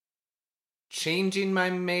Changing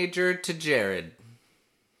my major to Jared.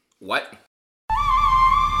 What?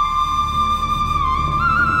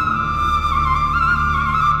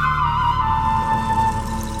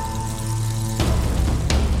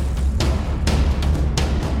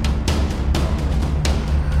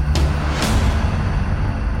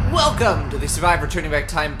 Welcome to the Survivor Turning Back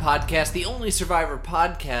Time podcast, the only Survivor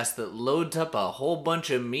podcast that loads up a whole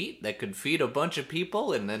bunch of meat that could feed a bunch of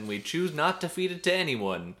people, and then we choose not to feed it to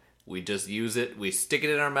anyone. We just use it, we stick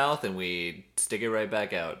it in our mouth, and we stick it right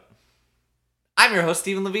back out. I'm your host,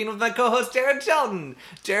 Stephen Levine, with my co-host, Jared Shelton.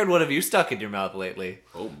 Jared, what have you stuck in your mouth lately?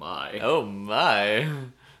 Oh my. Oh my.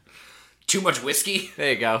 Too much whiskey?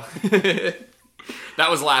 There you go.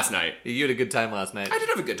 That was last night. You had a good time last night. I did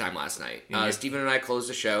have a good time last night. Steven and I closed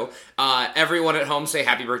the show. Everyone at home say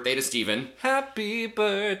happy birthday to Steven. Happy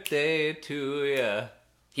birthday to ya.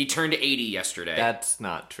 He turned 80 yesterday. That's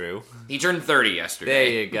not true. He turned 30 yesterday.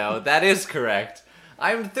 There you go. That is correct.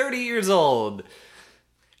 I'm 30 years old.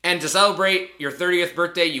 And to celebrate your 30th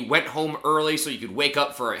birthday, you went home early so you could wake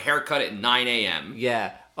up for a haircut at 9 a.m.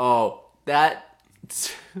 Yeah. Oh, that...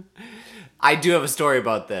 I do have a story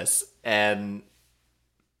about this, and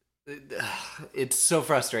it's so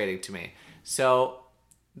frustrating to me. So,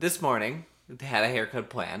 this morning, had a haircut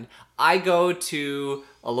planned. I go to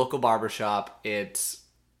a local barbershop. It's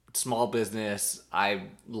small business. I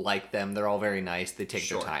like them. They're all very nice. They take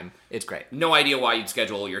their time. It's great. No idea why you'd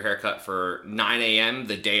schedule your haircut for 9 a.m.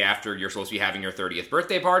 the day after you're supposed to be having your 30th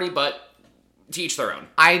birthday party, but to each their own.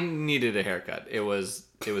 I needed a haircut. It was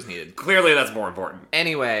needed. Clearly that's more important.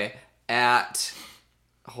 Anyway,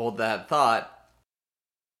 hold that thought,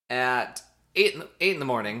 at 8 in the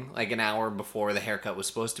morning, like an hour before the haircut was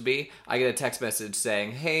supposed to be, I get a text message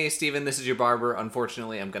saying, "Hey, Steven, this is your barber.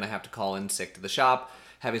 Unfortunately, I'm going to have to call in sick to the shop,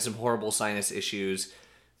 having some horrible sinus issues.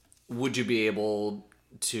 Would you be able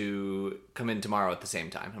to come in tomorrow at the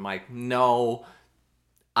same time?" I'm like, "No,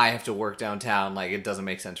 I have to work downtown. Like, it doesn't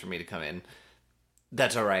make sense for me to come in."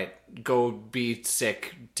 "That's all right. Go be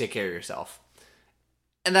sick. Take care of yourself."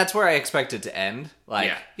 And that's where I expect it to end.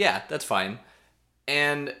 Like, yeah, that's fine.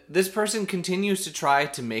 And this person continues to try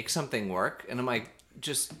to make something work, and I'm like,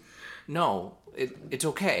 just no, it's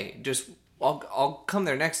okay. Just I'll come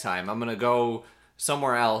there next time. I'm gonna go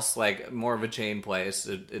somewhere else, like more of a chain place.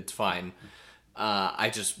 It's fine.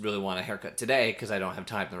 I just really want a haircut today because I don't have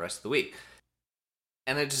time the rest of the week.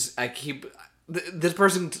 And I keep this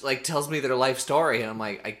person like tells me their life story, and I'm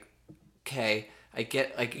like, okay. I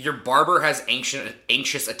get, like... Your barber has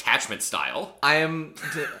anxious attachment style. I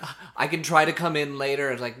can try to come in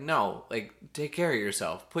later. It's like, no, like, take care of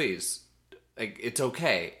yourself, please. Like, it's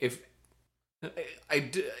okay.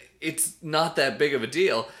 It's not that big of a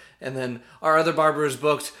deal. And then, our other barber is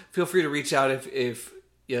booked. Feel free to reach out if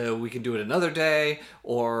we can do it another day,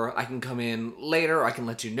 or I can come in later, or I can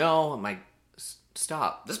let you know. I'm like,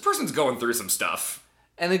 stop. This person's going through some stuff.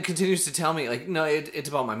 And then continues to tell me, like, no, it's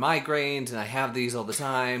about my migraines, and I have these all the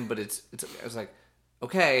time, but I was like,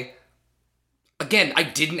 okay. Again, I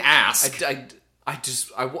didn't ask.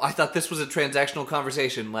 I thought this was a transactional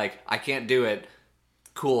conversation, like, I can't do it.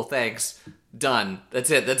 Cool, thanks. Done.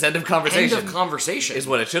 That's it. That's end of conversation. End of conversation. Is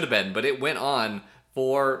what it should have been, but it went on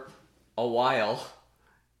for a while.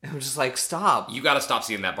 And I'm just like, stop. You gotta stop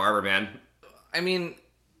seeing that barber, man. I mean,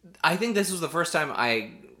 I think this was the first time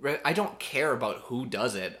I don't care about who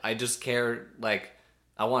does it. I just care, like,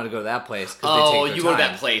 I want to go to that place. Oh, you go to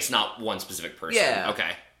that place, not one specific person. Yeah. Okay.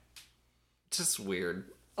 Just weird.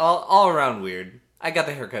 All around weird. I got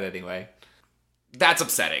the haircut anyway. That's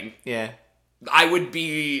upsetting. Yeah. I'd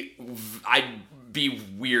be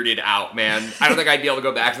weirded out, man. I don't think I'd be able to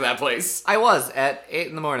go back to that place. I was at 8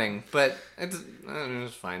 in the morning, but it's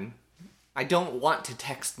fine. I don't want to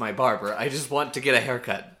text my barber. I just want to get a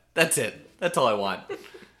haircut. That's it. That's all I want.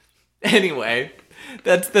 Anyway,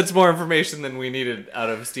 that's more information than we needed out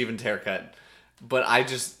of Steven's haircut. But I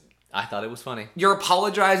thought it was funny. You're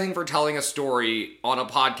apologizing for telling a story on a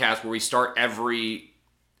podcast where we start every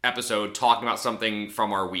episode talking about something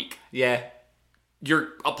from our week. Yeah.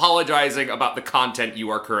 You're apologizing about the content you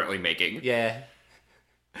are currently making. Yeah.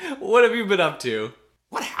 What have you been up to?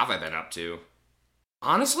 What have I been up to?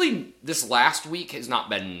 Honestly, this last week has not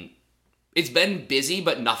been... It's been busy,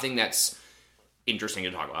 but nothing that's interesting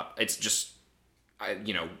to talk about. It's just,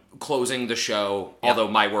 closing the show, although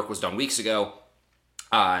my work was done weeks ago,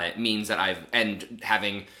 means that and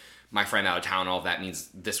having my friend out of town, all of that means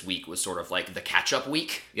this week was sort of like the catch-up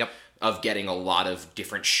week. Yep. Of getting a lot of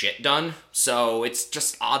different shit done. So it's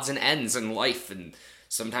just odds and ends in life, and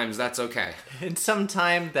sometimes that's okay. And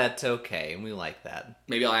sometimes that's okay, and we like that.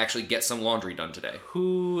 Maybe I'll actually get some laundry done today.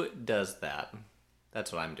 Who does that?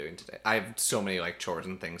 That's what I'm doing today. I have so many like chores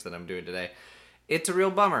and things that I'm doing today. It's a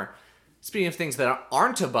real bummer. Speaking of things that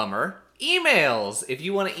aren't a bummer, emails. If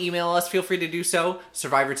you want to email us, feel free to do so.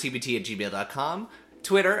 survivortbt@gmail.com,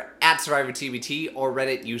 Twitter @survivortbt, or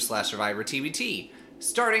Reddit u/survivortbt.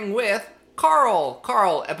 Starting with Carl.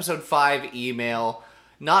 Carl, episode 5 email.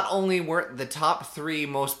 Not only were the top 3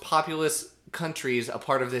 most populous countries a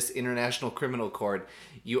part of this international criminal court,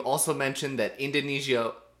 you also mentioned that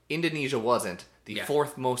Indonesia wasn't the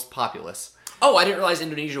 4th most populous. Oh, I didn't realize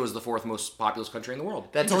Indonesia was the 4th most populous country in the world.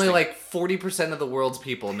 That's only like 40% of the world's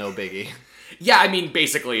people, no biggie. Yeah, I mean,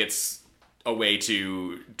 basically it's a way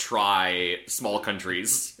to try small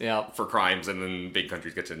countries for crimes, and then big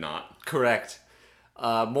countries get to not. Correct.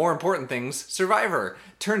 More important things, Survivor.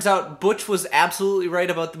 Turns out Butch was absolutely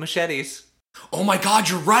right about the machetes. Oh my god,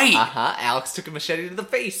 you're right! Alex took a machete to the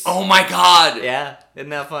face. Oh my god! Yeah, isn't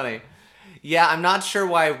that funny? Yeah, I'm not sure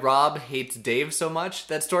why Rob hates Dave so much.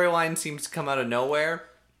 That storyline seems to come out of nowhere.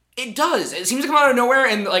 It does. It seems to come out of nowhere,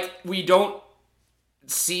 and like we don't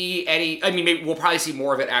see any. I mean, maybe we'll probably see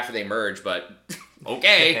more of it after they merge, but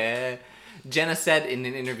okay. Jenna said in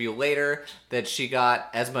an interview later that she got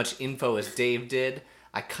as much info as Dave did.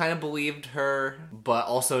 I kind of believed her, but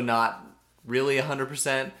also not really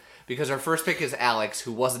 100%, because her first pick is Alex,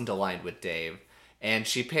 who wasn't aligned with Dave, and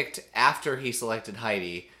she picked after he selected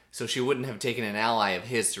Heidi. So she wouldn't have taken an ally of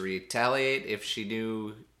his to retaliate if she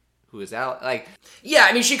knew who was out. Like, yeah,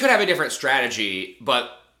 I mean, she could have a different strategy,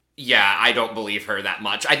 but yeah, I don't believe her that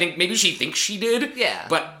much. I think maybe she thinks she did. Yeah.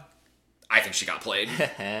 But I think she got played.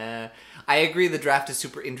 I agree the draft is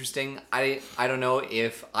super interesting. I don't know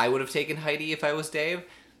if I would have taken Heidi if I was Dave.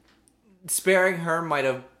 Sparing her might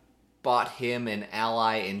have bought him an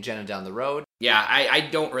ally in Jenna down the road. Yeah, I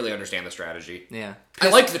don't really understand the strategy. Yeah. I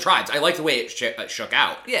liked the tribes. I liked the way it shook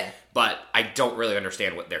out. Yeah. But I don't really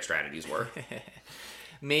understand what their strategies were.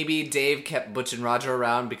 Maybe Dave kept Butch and Roger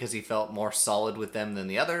around because he felt more solid with them than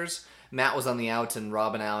the others. Matt was on the outs, and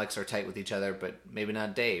Rob and Alex are tight with each other, but maybe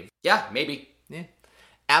not Dave. Yeah, maybe. Yeah.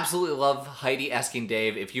 Absolutely love Heidi asking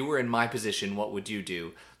Dave, if you were in my position, what would you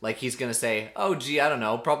do? Like he's going to say, oh, gee, I don't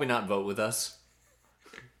know, probably not vote with us.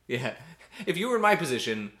 Yeah. If you were in my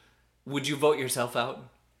position, would you vote yourself out?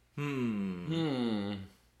 No.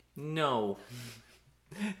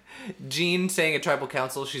 Jean saying at Tribal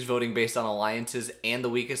Council she's voting based on alliances and the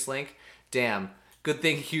weakest link. Damn. Good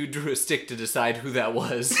thing Hugh drew a stick to decide who that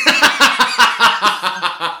was.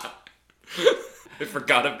 I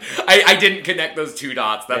forgot. I didn't connect those 2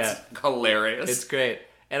 dots. That's hilarious. It's great.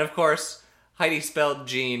 And of course, Heidi spelled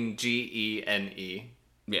Jean Gene.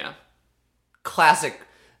 Yeah. Classic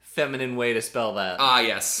feminine way to spell that.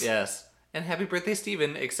 Yes. Yes. And happy birthday,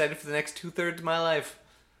 Steven. Excited for the next 2/3 of my life.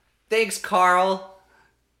 Thanks, Carl.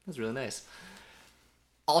 That was really nice.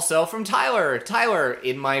 Also from Tyler. Tyler,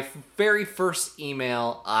 in my very first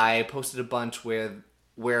email, I posted a bunch with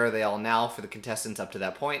where are they all now for the contestants up to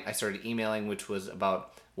that point. I started emailing, which was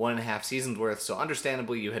about 1.5 seasons worth, so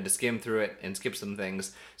understandably you had to skim through it and skip some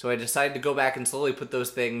things. So I decided to go back and slowly put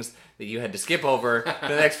those things that you had to skip over for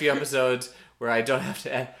the next few episodes where I don't have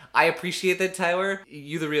to... I appreciate that, Tyler.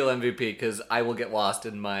 You the real MVP, because I will get lost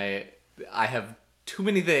in my... I have too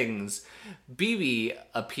many things. BB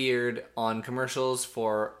appeared on commercials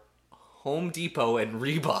for Home Depot and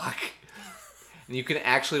Reebok. And you can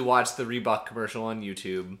actually watch the Reebok commercial on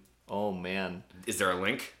YouTube. Oh, man. Is there a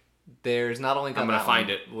link? There's not a link on I'm going to find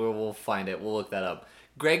it. We'll find it. We'll look that up.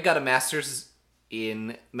 Greg got a Master's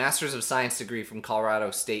of Science degree from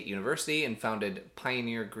Colorado State University and founded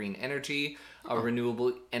Pioneer Green Energy, a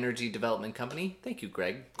renewable energy development company. Thank you,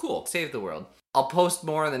 Greg. Cool. Save the world. I'll post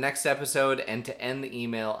more in the next episode, and to end the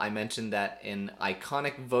email, I mentioned that an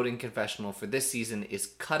iconic voting confessional for this season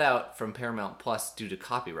is cut out from Paramount Plus due to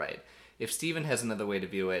copyright. If Steven has another way to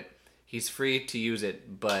view it, he's free to use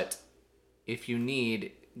it, but if you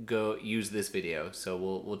need, go use this video. So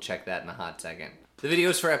we'll check that in a hot second. The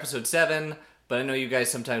video is for episode 7, but I know you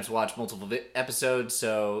guys sometimes watch multiple episodes,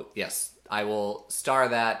 so yes, I will star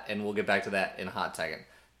that, and we'll get back to that in a hot second.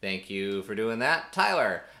 Thank you for doing that,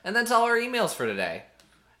 Tyler. And that's all our emails for today.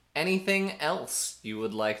 Anything else you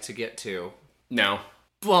would like to get to? No.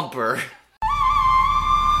 Bumper.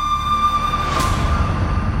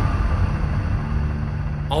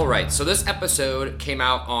 Alright, so this episode came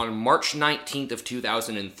out on March 19th of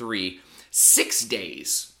 2003, 6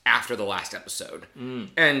 days after the last episode.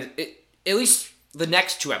 And at least the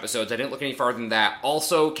next 2 episodes, I didn't look any farther than that,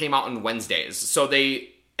 also came out on Wednesdays. So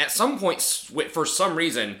they, at some point, for some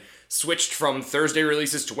reason, switched from Thursday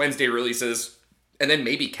releases to Wednesday releases, and then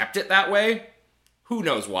maybe kept it that way. Who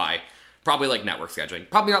knows why? Probably like network scheduling.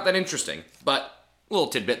 Probably not that interesting, but a little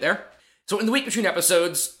tidbit there. So in the week between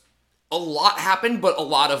episodes, a lot happened, but a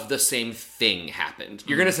lot of the same thing happened.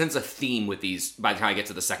 You're going to sense a theme with these by the time I get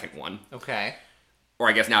to the second one. Okay. Or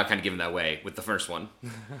I guess now I've kind of given that away with the first one.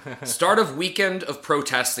 Start of weekend of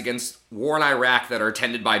protests against war in Iraq that are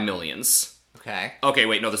attended by millions. Okay. Okay,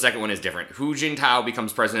 wait, no, the second one is different. Hu Jintao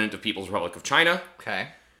becomes president of People's Republic of China. Okay.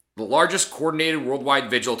 The largest coordinated worldwide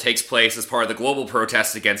vigil takes place as part of the global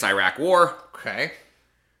protests against Iraq war. Okay.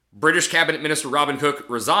 British Cabinet Minister Robin Cook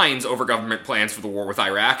resigns over government plans for the war with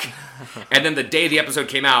Iraq. And then the day the episode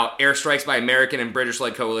came out, airstrikes by American and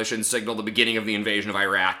British-led coalitions signaled the beginning of the invasion of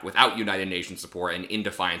Iraq without United Nations support and in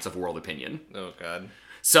defiance of world opinion. Oh, God.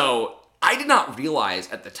 So, I did not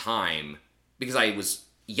realize at the time, because I was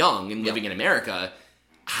young and living in America,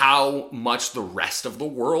 how much the rest of the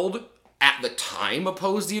world at the time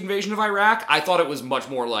opposed the invasion of Iraq. I thought it was much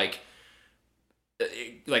more like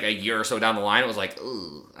a year or so down the line, it was like,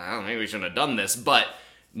 ooh, I don't know, maybe we shouldn't have done this. But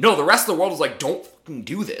no, the rest of the world was like, don't fucking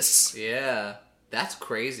do this. Yeah, that's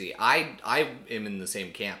crazy. I am in the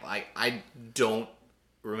same camp. I don't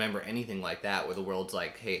remember anything like that where the world's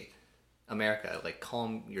like, hey, America, like,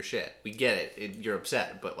 calm your shit. We get it. You're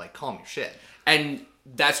upset, but, like, calm your shit. And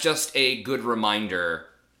that's just a good reminder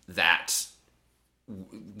that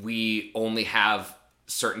we only have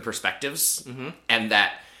certain perspectives, and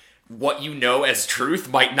that what you know as truth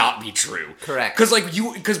might not be true. Correct.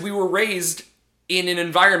 Because we were raised in an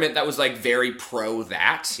environment that was like very pro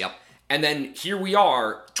that. Yep. And then here we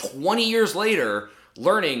are 20 years later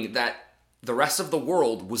learning that the rest of the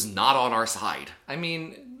world was not on our side. I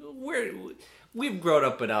mean, we've grown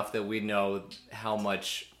up enough that we know how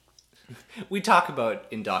much we talk about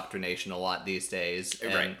indoctrination a lot these days.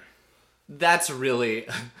 And right. That's really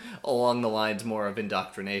along the lines more of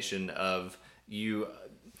indoctrination of you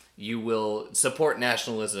will support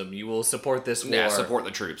nationalism. You will support this war. Yeah, support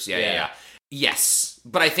the troops. Yeah. Yes.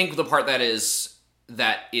 But I think the part that is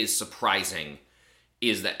surprising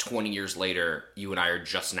is that 20 years later, you and I are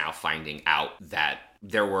just now finding out that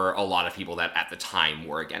there were a lot of people that at the time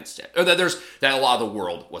were against it. Or that a lot of the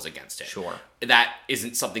world was against it. Sure. That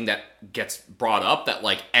isn't something that gets brought up, that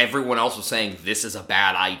like everyone else was saying this is a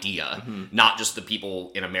bad idea. Not just the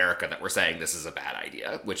people in America that were saying this is a bad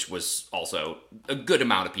idea, which was also a good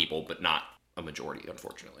amount of people, but not a majority,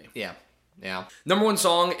 unfortunately. Yeah. Number one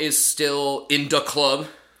song is still In Da Club.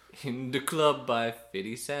 In the Club by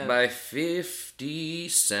 50 Cent. By 50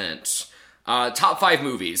 Cent. Top 5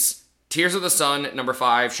 movies. Tears of the Sun at number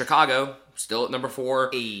 5. Chicago, still at number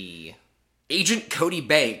 4. Agent Cody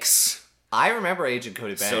Banks. I remember Agent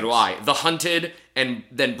Cody Banks. So do I. The Hunted, and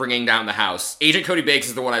then Bringing Down the House. Agent Cody Banks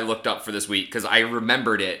is the one I looked up for this week, because I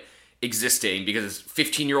remembered it existing, because it's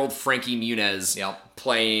 15-year-old Frankie Muniz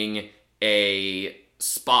playing a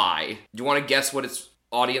spy. Do you want to guess what its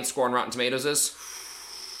audience score on Rotten Tomatoes is?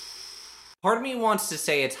 Part of me wants to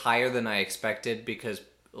say it's higher than I expected, because,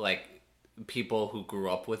 like, people who grew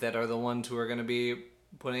up with it are the ones who are going to be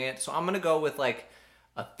putting it. So I'm going to go with, like,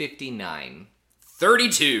 a 59.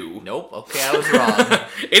 32. Nope. Okay, I was wrong.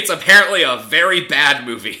 It's apparently a very bad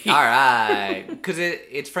movie. All right. Because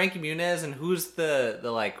it's Frankie Muniz, and who's the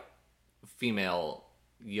like, female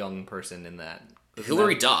young person in that?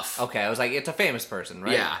 Hilary Duff. Okay, I was like, it's a famous person,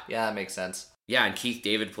 right? Yeah. Yeah, that makes sense. Yeah, and Keith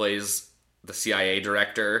David plays the CIA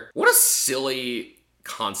director. What a silly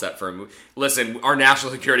concept for a movie. Listen, our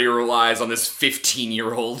national security relies on this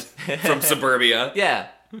 15-year-old from suburbia. Yeah.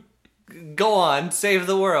 Go on, save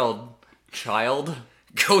the world, child.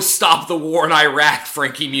 Go stop the war in Iraq,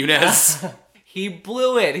 Frankie Muniz. He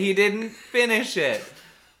blew it. He didn't finish it.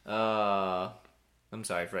 I'm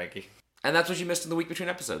sorry, Frankie. And that's what you missed in the week between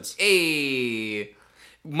episodes. Hey.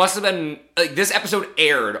 Must have been, like, this episode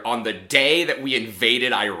aired on the day that we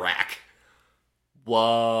invaded Iraq.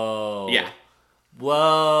 Whoa. Yeah.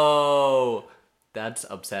 Whoa. That's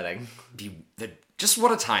upsetting. Just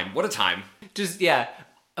what a time. What a time. Just, yeah.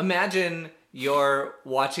 Imagine you're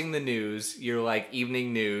watching the news, you're like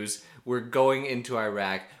evening news, we're going into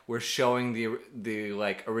Iraq, we're showing the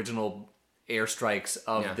like original airstrikes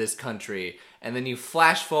of this country, and then you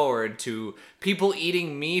flash forward to people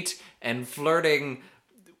eating meat and flirting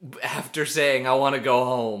after saying, I want to go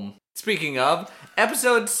home. Speaking of,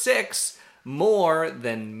 episode 6, More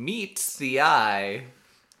Than Meets the Eye.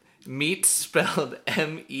 Meat spelled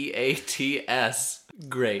M-E-A-T-S.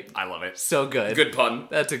 Great. I love it. So good. Good pun.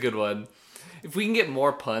 That's a good one. If we can get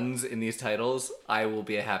more puns in these titles, I will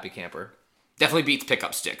be a happy camper. Definitely beats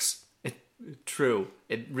Pickup Sticks. True.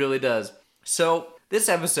 It really does. So, this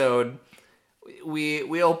episode,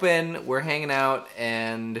 we open, we're hanging out,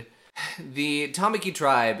 and the Tamaki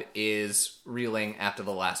tribe is reeling after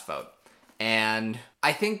the last vote. And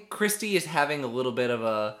I think Christy is having a little bit of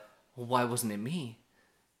a well, why wasn't it me?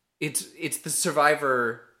 It's the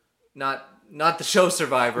survivor, not the show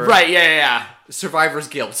Survivor. Right, yeah. Survivor's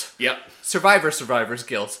guilt. Yep. Survivor's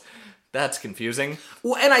guilt. That's confusing.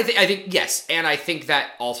 Well, and I think yes, and I think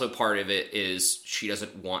that also part of it is she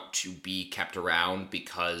doesn't want to be kept around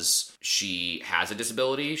because she has a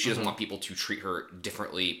disability. She doesn't want people to treat her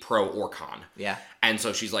differently, pro or con. Yeah. And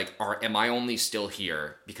so she's like, am I only still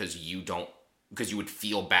here because you would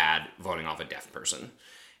feel bad voting off a deaf person?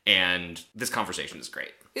 And this conversation is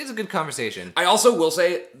great. It's a good conversation. I also will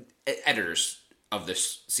say, editors of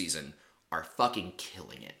this season are fucking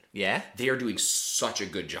killing it. Yeah? They are doing such a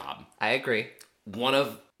good job. I agree. One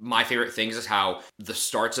of my favorite things is how the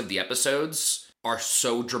starts of the episodes are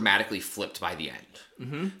so dramatically flipped by the end.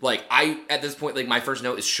 Mm-hmm. Like, at this point, like, my first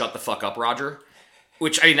note is shut the fuck up, Roger.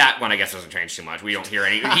 Which, I mean, that one I guess doesn't change too much. We don't hear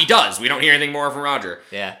any... He does. We don't hear anything more from Roger.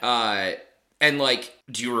 Yeah. And, like,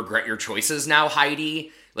 do you regret your choices now,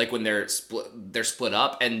 Heidi? Like, when they're split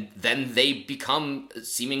up, and then they become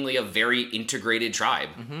seemingly a very integrated tribe.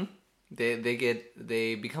 Mm-hmm.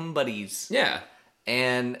 They become buddies. Yeah.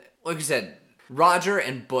 And like you said, Roger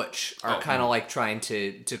and Butch are kind of like trying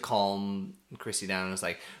to calm Chrissy down. And it's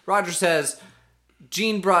like, Roger says,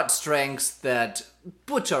 Gene brought strengths that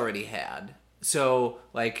Butch already had. So,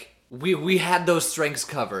 like, we had those strengths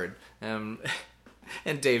covered. And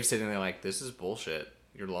Dave's sitting there like, this is bullshit.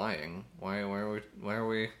 You're lying. Why are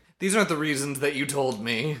we... These aren't the reasons that you told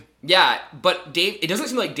me. Yeah, but Dave... It doesn't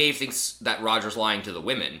seem like Dave thinks that Roger's lying to the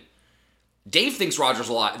women. Dave thinks Roger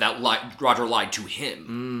lied to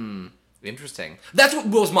him. Interesting. That's what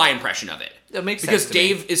was my impression of it. That makes sense. Because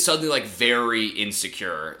Dave is suddenly like very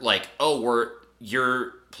insecure. Like,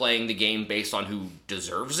 you're playing the game based on who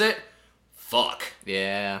deserves it? Fuck.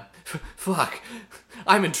 Yeah. Fuck.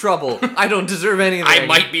 I'm in trouble. I don't deserve anything. I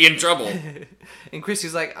might be in trouble. And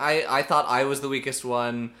Chrissy's like, I thought I was the weakest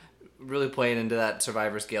one, really playing into that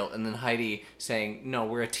survivor's guilt. And then Heidi saying, no,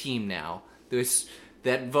 we're a team now.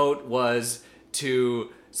 That vote was to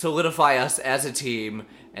solidify us as a team,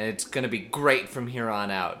 and it's going to be great from here on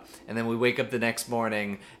out. And then we wake up the next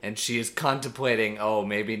morning, and she is contemplating,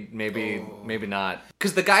 maybe not.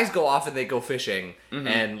 Because the guys go off and they go fishing,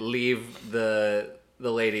 and leave the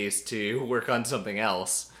ladies to work on something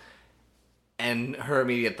else. And her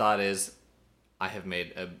immediate thought is, I have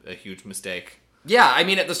made a huge mistake. Yeah, I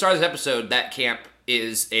mean, at the start of this episode, that camp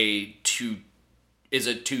is a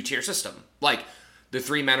two-tier system. Like, the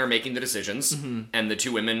three men are making the decisions, and the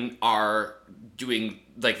two women are doing,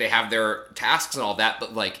 like, they have their tasks and all that,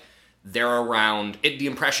 but, like, they're around... the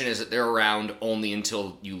impression is that they're around only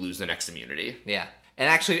until you lose the next immunity. Yeah. And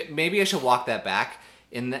actually, maybe I should walk that back.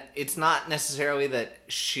 In that it's not necessarily that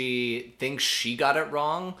she thinks she got it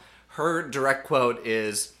wrong. Her direct quote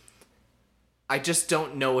is, I just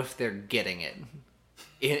don't know if they're getting it.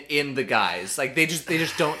 In the guys. Like, they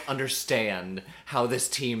just don't understand how this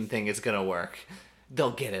team thing is gonna work.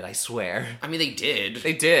 They'll get it, I swear. I mean, they did.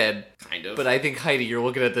 They did. Kind of. But I think, Heidi, you're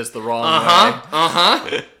looking at this the wrong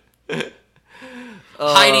way.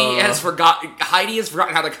 Heidi has forgotten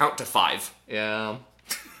how to count to 5. Yeah.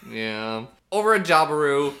 Yeah. Over at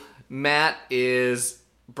Jabiru, Matt is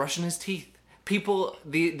brushing his teeth.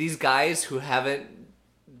 These guys who haven't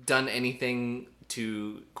done anything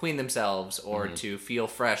to clean themselves or to feel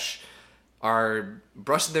fresh are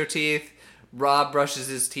brushing their teeth. Rob brushes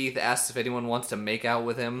his teeth, asks if anyone wants to make out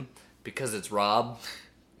with him because it's Rob.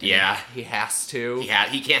 Yeah. He has to. Yeah,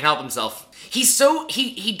 he can't help himself. He's so...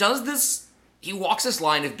 He does this... He walks this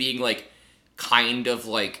line of being, like, kind of,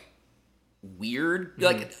 like, weird.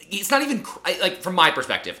 Like, it's not even... Like, from my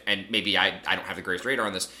perspective, and maybe I don't have the greatest radar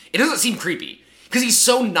on this, it doesn't seem creepy. Because he's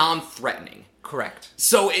so non-threatening. Correct.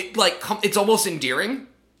 So, it's almost endearing.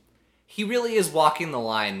 He really is walking the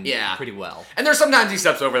line pretty well. And there's sometimes he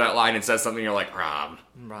steps over that line and says something, you're like, Rob,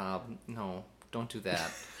 no, don't do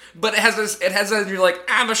that. But it has this, you're like,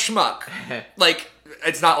 I'm a schmuck. Like,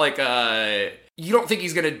 it's not like, you don't think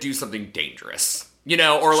he's gonna do something dangerous. You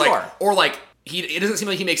know? Or like, it doesn't seem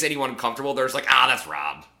like he makes anyone uncomfortable. There's like, that's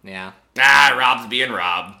Rob. Yeah. Rob's being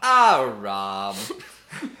Rob. Rob.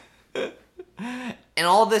 And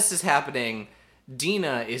all this is happening,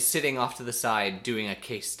 Dina is sitting off to the side doing a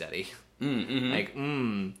case study. Like,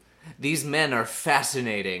 these men are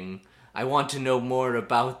fascinating. I want to know more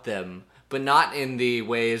about them. But not in the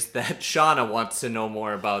ways that Shawna wants to know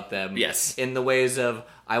more about them. Yes. In the ways of,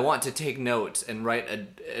 I want to take notes and write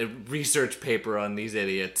a research paper on these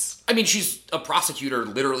idiots. I mean, she's a prosecutor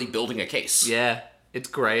literally building a case. Yeah, it's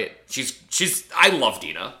great. I love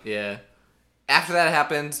Dina. Yeah. After that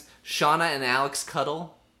happens, Shawna and Alex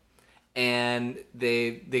cuddle. And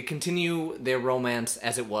they continue their romance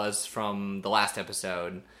as it was from the last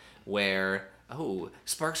episode. where,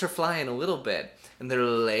 sparks are flying a little bit, and they're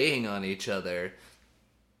laying on each other.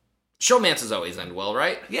 Showmances always end well,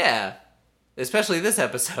 right? Yeah. Especially this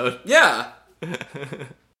episode. Yeah.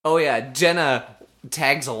 Oh yeah, Jenna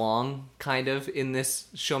tags along, kind of, in this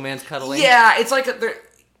showman's cuddling. Yeah, it's like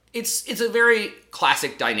it's a very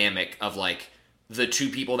classic dynamic of like the two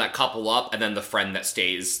people that couple up and then the friend that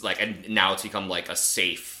stays, like, and now it's become like a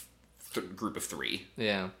safe group of three.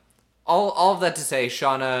 Yeah. All of that to say,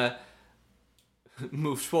 Shawna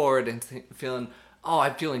moves forward and feeling,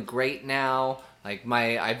 I'm feeling great now. Like,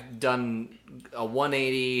 I've done a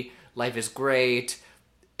 180, life is great.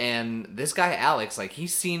 And this guy, Alex, like,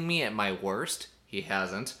 he's seen me at my worst. He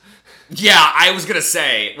hasn't. Yeah, I was gonna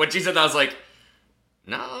say, when she said that, I was like,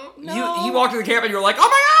 no. He walked to the camp and you were like, oh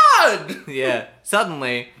my god! Yeah,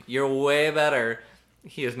 suddenly, you're way better.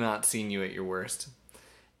 He has not seen you at your worst.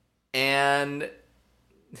 And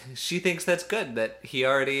she thinks that's good, that he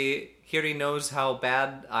already knows how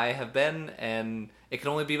bad I have been, and it can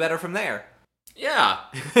only be better from there. Yeah.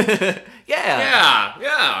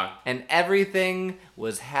 Yeah. And everything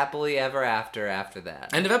was happily ever after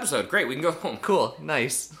that. End of episode. Great, we can go home. Cool,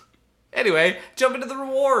 nice. Anyway, jump into the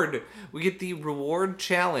reward. We get the reward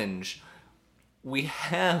challenge.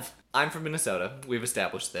 I'm from Minnesota. We've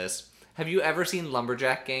established this. Have you ever seen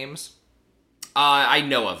Lumberjack games? I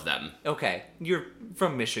know of them. Okay, you're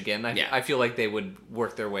from Michigan. I feel like they would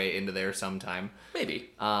work their way into there sometime. Maybe.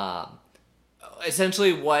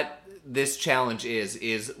 Essentially what this challenge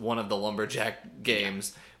is one of the Lumberjack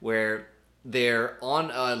games where they're on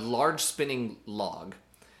a large spinning log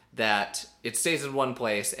that it stays in one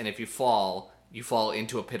place, and if you fall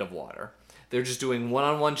into a pit of water. They're just doing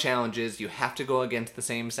one-on-one challenges. You have to go against the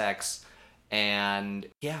same sex, and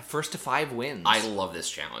first to 5 wins. I love this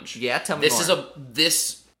challenge. Yeah, tell me more.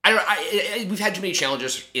 We've had too many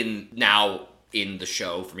challenges in the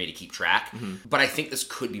show for me to keep track, but I think this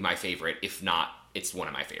could be my favorite, if not, it's one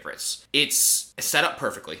of my favorites. It's set up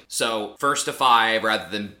perfectly. So, first to 5 rather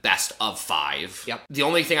than best of 5. Yep. The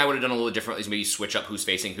only thing I would have done a little differently is maybe switch up who's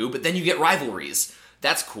facing who, but then you get rivalries.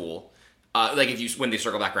 That's cool. Like when they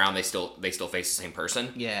circle back around, they still face the same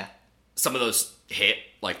person. Yeah. Some of those hit,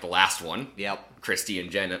 like the last one. Yep. Christy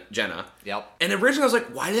and Jenna. Yep. And originally I was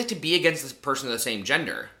like, why do they have to be against this person of the same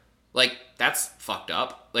gender? Like, that's fucked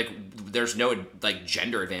up. Like, there's no, like,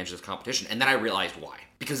 gender advantage to this competition. And then I realized why.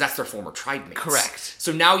 Because that's their former tribe mates. Correct.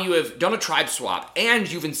 So now you have done a tribe swap, and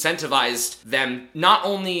you've incentivized them, not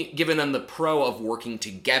only given them the pro of working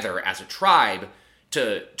together as a tribe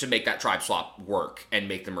to make that tribe swap work and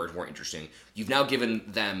make the merge more interesting, you've now given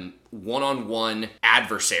them one-on-one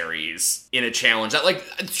adversaries in a challenge that, like,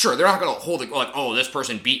 sure, they're not going to hold it, like, oh, this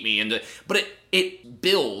person beat me, but it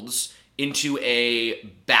builds into a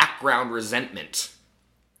background resentment.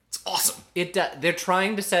 It's awesome. They're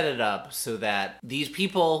trying to set it up so that these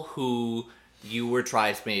people who you were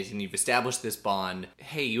tribesmates and you've established this bond,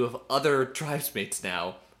 hey, you have other tribesmates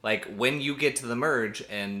now. Like, when you get to the merge,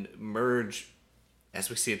 and merge, as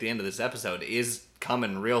we see at the end of this episode, is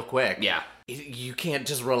coming real quick. Yeah. You can't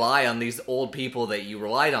just rely on these old people that you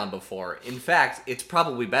relied on before. In fact, it's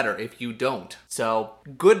probably better if you don't. So,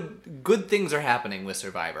 good things are happening with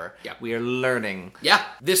Survivor. Yeah. We are learning. Yeah.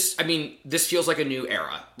 This feels like a new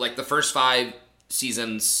era. Like, the first 5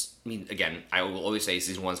 seasons, I mean, again, I will always say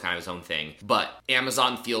season 1's kind of its own thing, but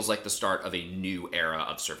Amazon feels like the start of a new era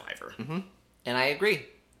of Survivor. Mm-hmm. And I agree.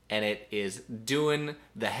 And it is doing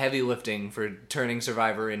the heavy lifting for turning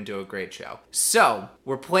Survivor into a great show. So,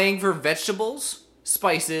 we're playing for vegetables,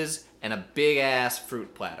 spices, and a big-ass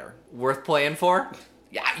fruit platter. Worth playing for?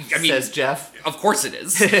 Yeah, I mean... Says Jeff. Of course it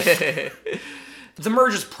is. The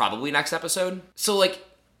merge is probably next episode. So, like,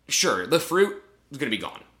 sure, the fruit is going to be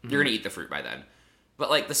gone. Mm-hmm. You're going to eat the fruit by then. But,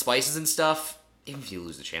 like, the spices and stuff, even if you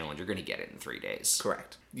lose the challenge, you're going to get it in 3 days.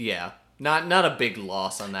 Correct. Yeah. Not a big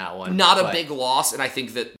loss on that one. Not a big loss, and I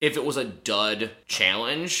think that if it was a dud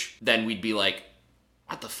challenge, then we'd be like,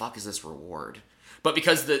 what the fuck is this reward? But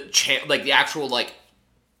because the actual, like,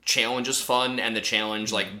 challenge is fun, and the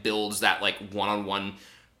challenge, like, builds that, like, one-on-one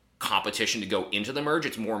competition to go into the merge,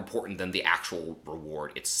 it's more important than the actual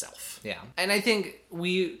reward itself. Yeah. And I think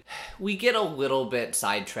we get a little bit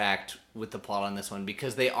sidetracked with the plot on this one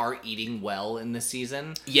because they are eating well in this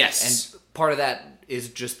season. Yes. And part of that is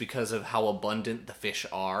just because of how abundant the fish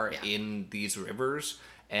are in these rivers.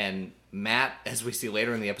 And Matt, as we see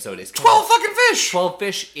later in the episode, is 12 fucking fish! 12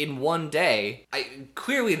 fish in one day.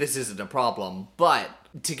 Clearly this isn't a problem, but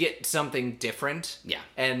to get something different. Yeah.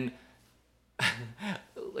 And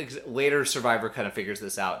like later Survivor kind of figures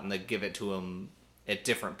this out and they give it to him at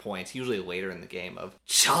different points, usually later in the game, of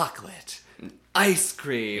chocolate, ice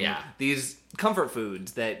cream, these comfort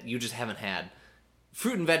foods that you just haven't had.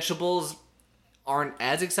 Fruit and vegetables aren't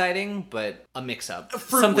as exciting, but a mix-up.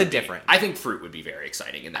 Something different. I think fruit would be very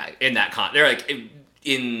exciting in that they're like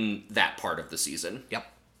in that part of the season. Yep.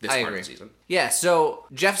 This part of the season. Yeah, so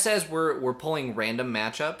Jeff says we're pulling random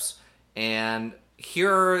matchups, and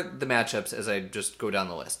here are the matchups as I just go down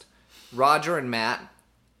the list. Roger and Matt,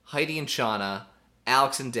 Heidi and Shawna,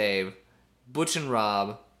 Alex and Dave, Butch and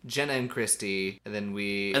Rob, Jenna and Christy, and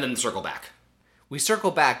then circle back. We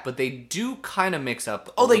circle back, but they do kind of mix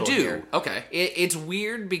up. Oh, they do? Here. Okay. It's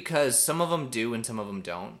weird because some of them do and some of them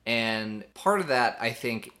don't. And part of that, I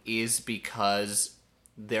think, is because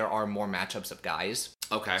there are more matchups of guys.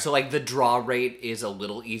 Okay. So, like, the draw rate is a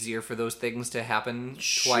little easier for those things to happen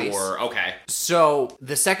twice. Sure, okay. So,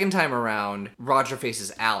 the second time around, Roger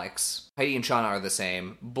faces Alex. Heidi and Shawna are the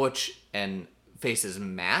same. Butch and faces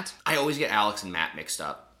Matt. I always get Alex and Matt mixed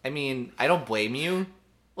up. I mean, I don't blame you.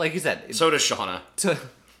 Like you said. So does Shawna.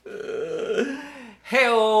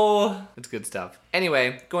 Hey-oh! It's good stuff.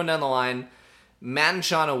 Anyway, going down the line, Matt and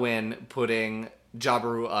Shawna win, putting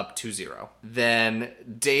Jabiru up 2-0. Then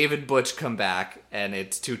Dave and Butch come back, and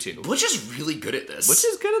it's 2-2. Butch is really good at this. Butch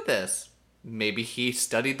is good at this. Maybe he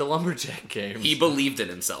studied the Lumberjack games. He believed in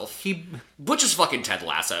himself. Butch is fucking Ted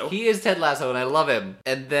Lasso. He is Ted Lasso, and I love him.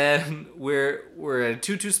 And then we're at a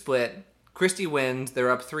 2-2 split. Christy wins. They're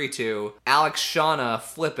up 3-2. Alex, Shawna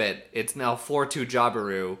flip it. It's now 4-2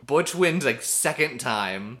 Jabiru. Butch wins like second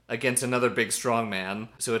time against another big strong man.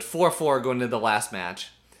 So it's 4-4 going into the last match.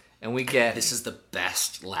 And we get... This is the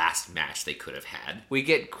best last match they could have had. We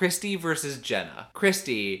get Christy versus Jenna.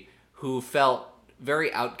 Christy, who felt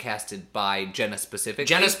very outcasted by Jenna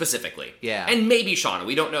specifically. Yeah. And maybe Shawna.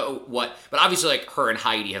 We don't know what... But obviously, like, her and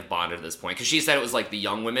Heidi have bonded at this point. Because she said it was, like, the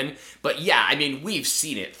young women. But yeah, I mean, we've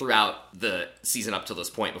seen it throughout the season up to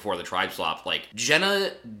this point before the tribe swap. Like,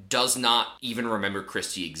 Jenna does not even remember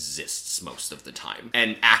Christy exists most of the time.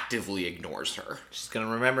 And actively ignores her. She's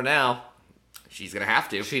gonna remember now. She's gonna have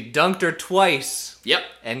to. She dunked her twice. Yep.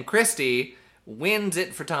 And Christy wins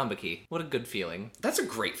it for Tambaki. What a good feeling. That's a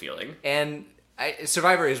great feeling. And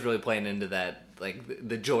Survivor is really playing into that, like,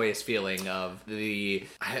 the joyous feeling of the...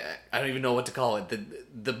 I don't even know what to call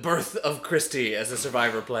it. The birth of Christy as a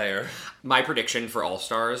Survivor player. My prediction for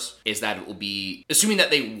All-Stars is that it will be... Assuming that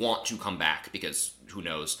they want to come back, because who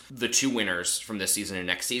knows, the two winners from this season and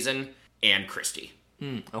next season, and Christy.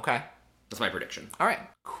 Okay. That's my prediction. All right.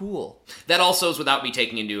 Cool. That also is without me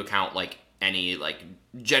taking into account, like, any, like,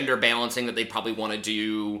 gender balancing that they probably want to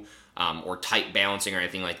do, or type balancing or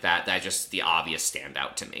anything like that. That's just the obvious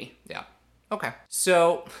standout to me. Yeah. Okay.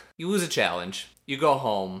 So, you lose a challenge. You go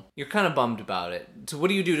home. You're kind of bummed about it. So what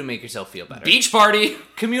do you do to make yourself feel better? Beach party!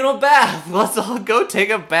 Communal bath! Let's all go take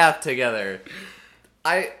a bath together.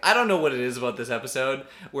 I don't know what it is about this episode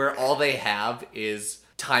where all they have is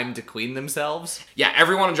time to clean themselves. Yeah,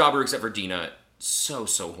 everyone on Jabiru except for Dina, so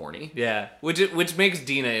horny. Yeah, which makes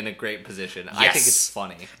Dina in a great position. Yes. I think it's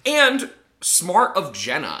funny. And smart of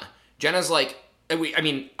Jenna. Jenna's like, I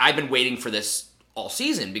mean, I've been waiting for this all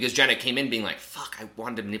season because Jenna came in being like, fuck, I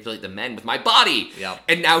wanted to manipulate the men with my body. Yep.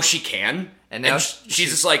 And now she can. And now she's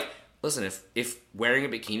just like, listen, if wearing a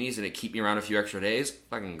bikini is going to keep me around a few extra days,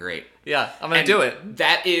 fucking great. Yeah, I'm going to do it.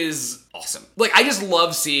 That is awesome. Like, I just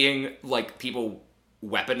love seeing, like, people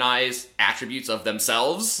weaponize attributes of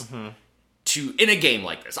themselves in a game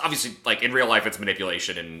like this. Obviously, like, in real life, it's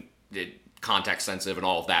manipulation and context sensitive and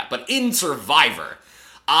all of that. But in Survivor,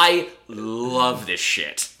 I love this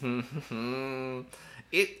shit. It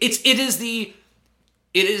is the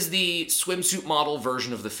swimsuit model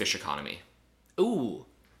version of the fish economy. Ooh.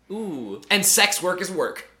 And sex work is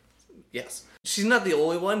work. Yes. She's not the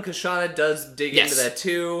only one, because Shawna does dig into that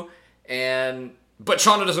too, But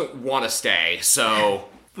Shawna doesn't want to stay, so...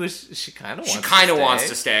 But she kind of wants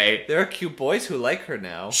to stay. There are cute boys who like her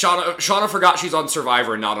now. Shawna forgot she's on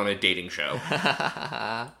Survivor and not on a dating show.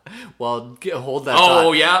 Well, hold that thought.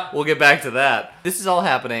 Oh, yeah? We'll get back to that. This is all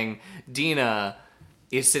happening. Dina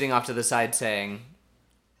is sitting off to the side saying,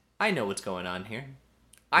 I know what's going on here.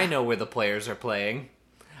 I know where the players are playing.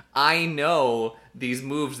 I know these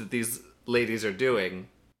moves that these ladies are doing.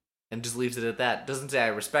 And just leaves it at that. Doesn't say I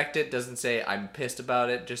respect it. Doesn't say I'm pissed about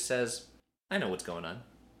it. Just says, I know what's going on.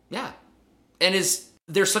 Yeah. And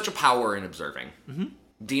there's such a power in observing. Mm-hmm.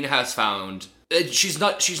 Dina has found... She's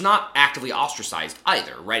not actively ostracized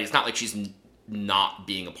either, right? It's not like she's not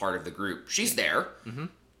being a part of the group. She's there. Mm-hmm.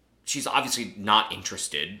 She's obviously not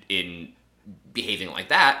interested in behaving like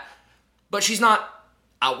that. But she's not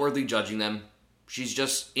outwardly judging them. She's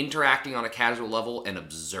just interacting on a casual level and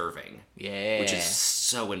observing. Yeah. Which is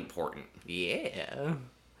so important. Yeah.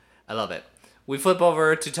 I love it. We flip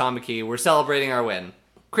over to Tamaki. We're celebrating our win.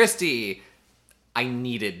 Christy, I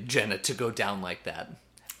needed Jenna to go down like that.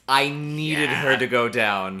 I needed her to go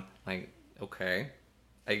down. Like, okay.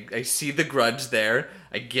 I see the grudge there.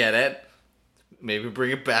 I get it. Maybe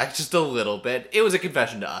bring it back just a little bit. It was a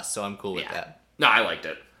confession to us, so I'm cool with that. No, I liked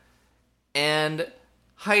it. And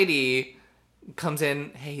Heidi comes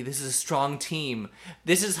in, hey, this is a strong team.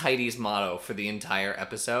 This is Heidi's motto for the entire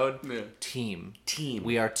episode. Yeah. Team.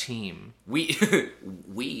 We are team.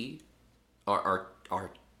 We are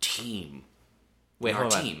our team. Wait,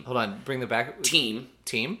 hold on. Hold on. Bring the back. Team.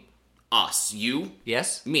 Us. You.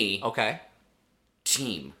 Yes. Me. Okay.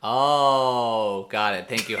 Team. Oh, got it.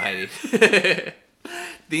 Thank you, Heidi.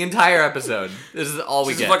 The entire episode. This is all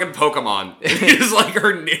we get. She's fucking Pokemon. It's like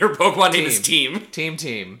her Pokemon name is Team.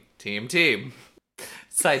 Team.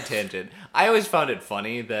 Side tangent. I always found it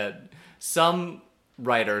funny that some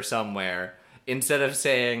writer somewhere, instead of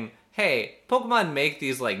saying, hey, Pokemon make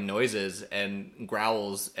these like noises and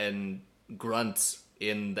growls and grunts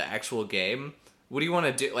in the actual game. What do you want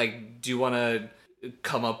to do? Like, do you want to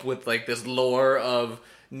come up with like this lore of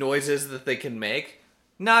noises that they can make?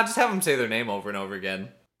 Nah, just have them say their name over and over again.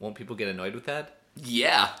 Won't people get annoyed with that?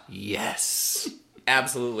 Yeah. Yes.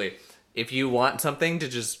 Absolutely. If you want something to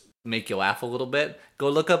just make you laugh a little bit, go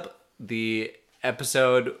look up the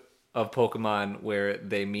episode of Pokemon where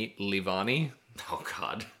they meet Leavanny. Oh,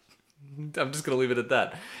 God. I'm just going to leave it at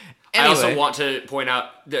that. Anyway. I also want to point out,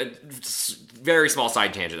 very small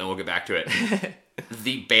side tangent, then we'll get back to it.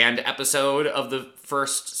 The band episode of the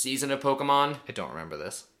first season of Pokemon. I don't remember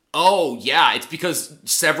this. Oh, yeah, it's because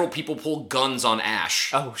several people pull guns on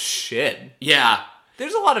Ash. Oh, shit. Yeah.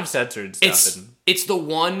 There's a lot of censored stuff. It's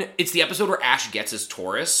the episode where Ash gets his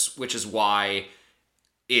Taurus, which is why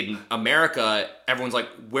in America, everyone's like,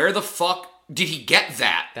 where the fuck did he get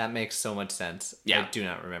that? That makes so much sense. Yeah. I do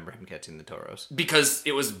not remember him catching the Tauros. Because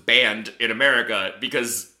it was banned in America,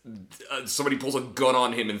 because somebody pulls a gun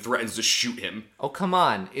on him and threatens to shoot him. Oh, come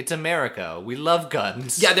on. It's America. We love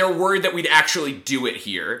guns. Yeah, they're worried that we'd actually do it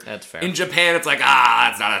here. That's fair. In Japan, it's like,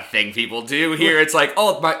 that's not a thing people do. Here, it's like,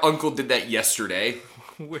 oh, my uncle did that yesterday.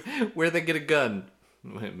 Where'd they get a gun?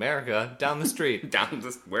 America. Down the street.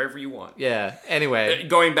 Wherever you want. Yeah. Anyway.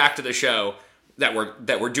 Going back to the show that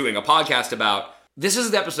we're doing a podcast about, this is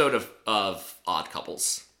the episode of Odd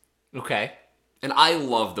Couples. Okay. And I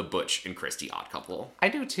love the Butch and Christy Odd Couple. I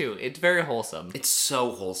do too. It's very wholesome. It's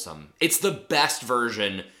so wholesome. It's the best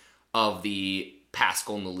version of the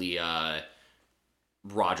Pascal Nalia,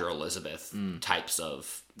 Roger Elizabeth types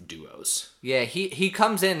of duos. Yeah, he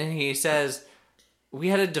comes in and he says, we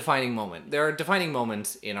had a defining moment. There are defining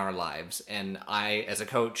moments in our lives, and I, as a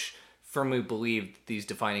coach, firmly believe these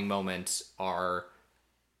defining moments are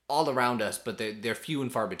all around us, but they're few and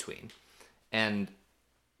far between. And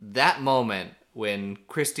that moment when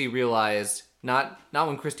Christy realized, not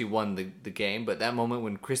when Christy won the game, but that moment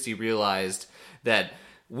when Christy realized that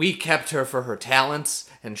we kept her for her talents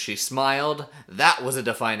and she smiled, that was a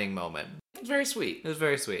defining moment. It's very sweet. It was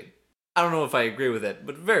very sweet. I don't know if I agree with it,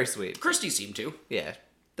 but very sweet. Christy seemed to. Yeah.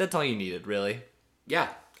 That's all you needed, really. Yeah.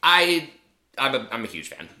 I'm a huge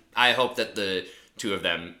fan. I hope that the two of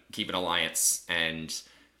them keep an alliance, and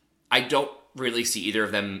I don't really see either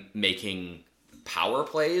of them making power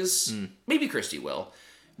plays. Maybe Christy will.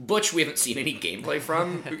 Butch, we haven't seen any gameplay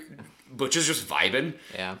from. Butch is just vibing.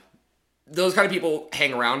 Yeah. Those kind of people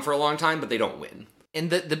hang around for a long time, but they don't win. And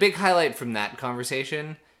the big highlight from that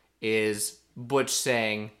conversation is Butch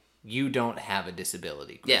saying, you don't have a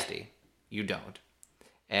disability, Christy. Yeah. You don't.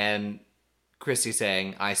 And Christy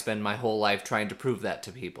saying, I spend my whole life trying to prove that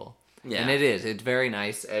to people. Yeah. And it is. It's very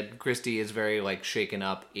nice. And Christy is very, shaken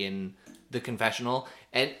up in the confessional.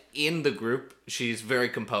 And in the group, she's very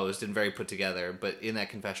composed and very put together. But in that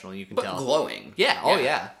confessional, you can tell. But glowing. Yeah. Oh,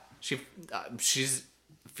 yeah. She's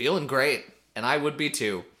feeling great. And I would be,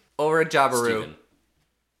 too. Over at Jabiru. Steven,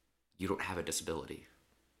 you don't have a disability.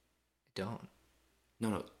 I don't.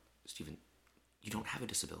 No, Steven, you don't have a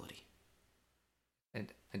disability. I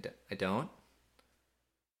don't?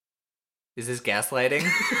 Is this gaslighting?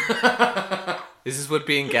 Is this what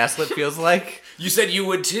being gaslit feels like? You said you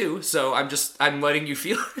would too, so I'm letting you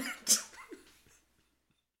feel it.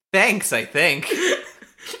 Thanks, I think.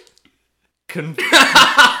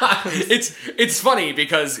 It's funny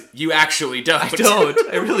because you actually don't. I don't.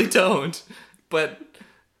 I really don't. But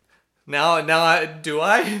now do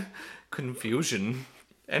I? Confusion.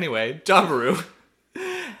 Anyway, Jabiru.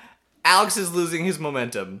 Alex is losing his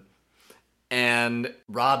momentum, and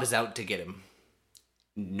Rob is out to get him.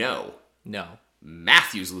 No.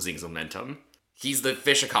 Matthew's losing his momentum. He's the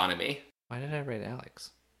fish economy. Why did I write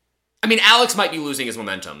Alex? I mean, Alex might be losing his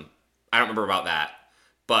momentum. I don't remember about that.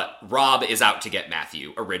 But Rob is out to get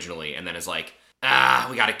Matthew originally, and then is like,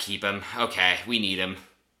 we gotta keep him. Okay, we need him.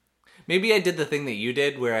 Maybe I did the thing that you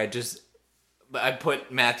did, where I put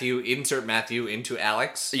insert Matthew into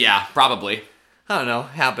Alex. Yeah, probably. I don't know,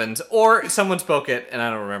 happens. Or someone spoke it, and I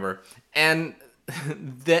don't remember. And,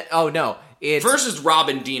 it's... Versus Rob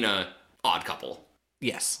and Dina, odd couple.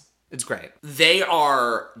 Yes, it's great. They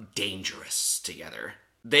are dangerous together.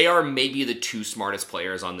 They are maybe the two smartest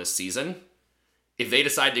players on this season. If they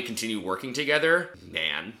decide to continue working together,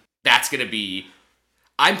 man, that's going to be...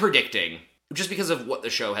 I'm predicting, just because of what the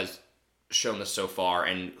show has shown us so far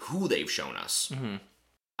and who they've shown us,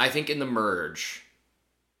 I think in the merge,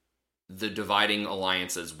 the dividing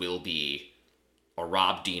alliances will be a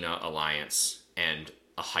Rob-Dina alliance and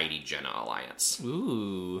a Heidi-Jenna alliance.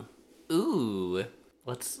 Ooh.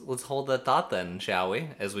 Let's hold that thought then, shall we,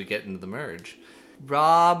 as we get into the merge.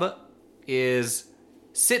 Rob is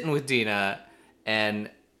sitting with Dina and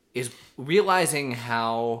is realizing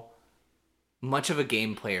how much of a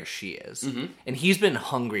game player she is. And he's been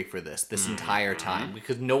hungry for this entire time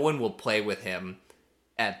because no one will play with him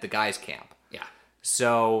at the guys' camp. Yeah.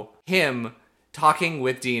 So him talking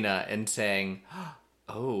with Dina and saying,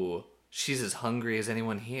 oh, she's as hungry as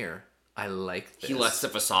anyone here. I like this. He lets the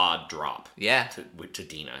facade drop. Yeah. To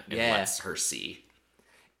Dina and lets her see.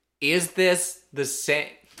 Is this the same?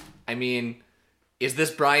 I mean, is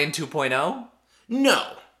this Brian 2.0?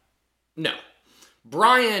 No.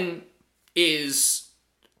 Brian is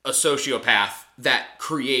a sociopath that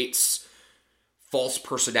creates false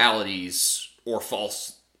personalities or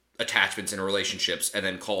false attachments in relationships and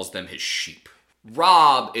then calls them his sheep.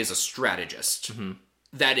 Rob is a strategist.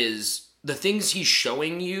 That is, the things he's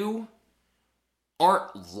showing you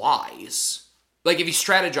aren't lies. Like, if he's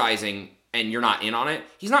strategizing and you're not in on it,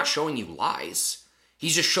 he's not showing you lies.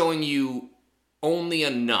 He's just showing you only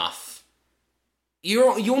enough. You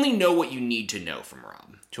only know what you need to know from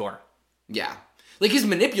Rob. Sure. Yeah. Like, he's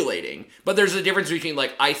manipulating, but there's a difference between,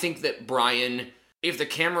 like, I think that Brian, if the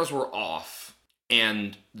cameras were off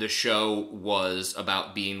and the show was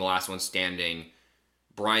about being the last one standing,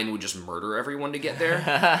 Brian would just murder everyone to get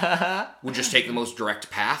there. Would just take the most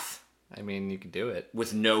direct path. I mean, you could do it.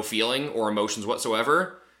 With no feeling or emotions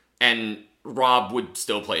whatsoever, and Rob would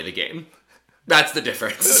still play the game. That's the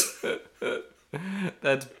difference.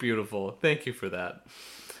 That's beautiful. Thank you for that.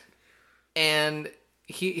 And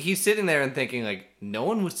he's sitting there and thinking, like, no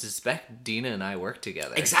one would suspect Dina and I work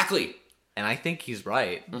together. Exactly. And I think he's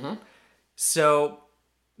right. So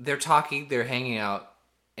they're talking, they're hanging out,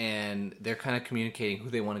 and they're kind of communicating who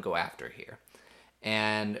they want to go after here.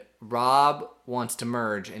 And Rob wants to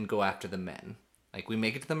merge and go after the men. Like, we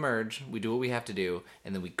make it to the merge, we do what we have to do,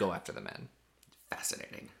 and then we go after the men.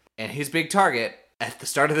 Fascinating. And his big target at the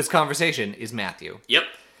start of this conversation is Matthew. Yep.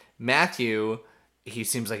 Matthew, he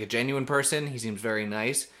seems like a genuine person. He seems very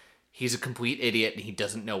nice. He's a complete idiot, and he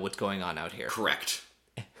doesn't know what's going on out here. Correct.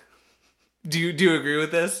 Do you agree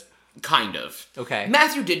with this? Kind of. Okay.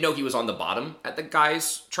 Matthew did know he was on the bottom at the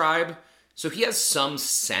guy's tribe, so he has some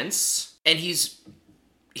sense, and he's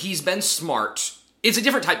been smart. It's a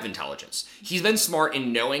different type of intelligence. He's been smart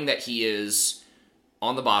in knowing that he is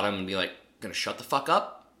on the bottom and be like, gonna shut the fuck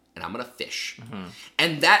up, and I'm gonna fish.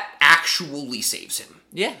 And that actually saves him.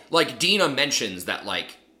 Yeah. Like, Dina mentions that,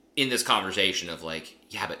 like, in this conversation of, like,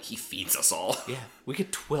 yeah, but he feeds us all. Yeah. We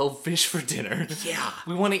get 12 fish for dinner. Yeah.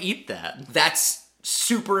 We want to eat that. That's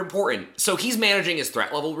super important. So he's managing his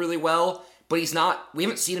threat level really well, but we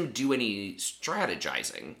haven't seen him do any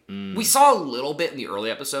strategizing. We saw a little bit in the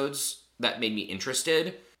early episodes that made me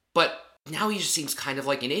interested, but now he just seems kind of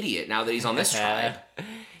like an idiot now that he's on this tribe. And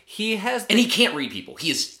he can't read people.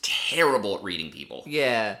 He is terrible at reading people.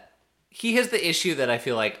 Yeah. He has the issue that I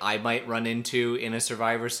feel like I might run into in a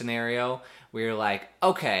Survivor scenario where you're like,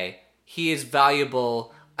 okay, he is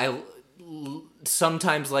valuable. I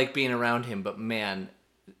sometimes like being around him, but man,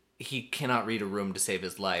 he cannot read a room to save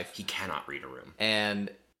his life. He cannot read a room.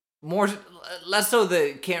 And less so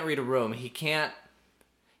that can't read a room.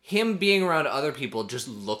 Him being around other people just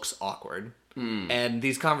looks awkward. And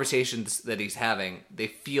these conversations that he's having, they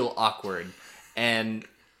feel awkward. And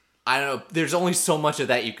I don't know, there's only so much of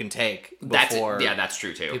that you can take before that's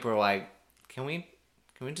true too. People are like, can we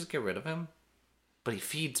just get rid of him? But he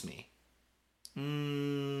feeds me.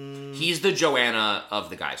 He's the Joanna of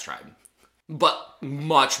the guy's tribe. But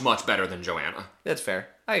much, much better than Joanna. That's fair.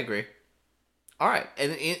 I agree. All right.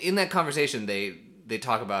 And in that conversation, they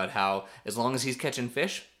talk about how as long as he's catching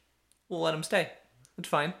fish, we'll let him stay. It's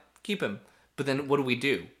fine. Keep him. But then what do we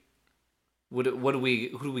do? Who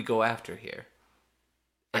do we go after here?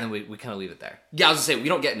 And then we kind of leave it there. Yeah, I was going to say, we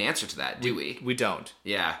don't get an answer to that, do we? We don't.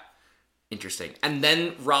 Yeah. Interesting. And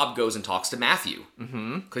then Rob goes and talks to Matthew.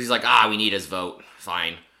 Mm-hmm. Because he's like, we need his vote.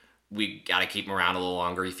 Fine. We got to keep him around a little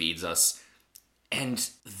longer. He feeds us. And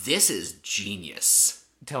this is genius.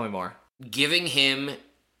 Tell me more. Giving him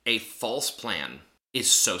a false plan is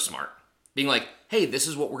so smart. Being like, hey, this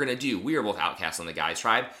is what we're going to do. We are both outcasts on the guys'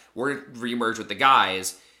 tribe. We're going to reemerge with the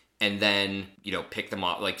guys and then, pick them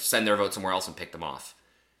off, like send their vote somewhere else and pick them off.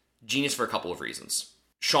 Genius for a couple of reasons.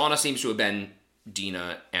 Shawna seems to have been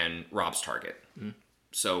Dina and Rob's target. Mm.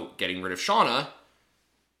 So getting rid of Shawna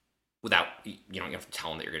without, you don't have to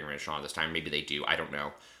tell them that you're getting rid of Shawna this time. Maybe they do. I don't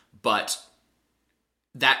know. But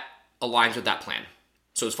that aligns with that plan.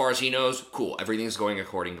 So as far as he knows, cool. Everything's going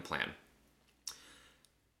according to plan.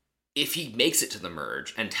 If he makes it to the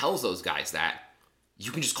merge and tells those guys that,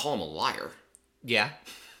 you can just call him a liar. Yeah.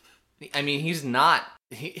 I mean, he's not...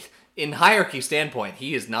 in hierarchy standpoint,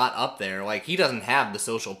 he is not up there. Like, he doesn't have the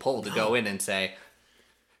social pull to go in and say,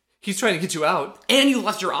 he's trying to get you out. And you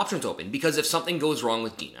left your options open, because if something goes wrong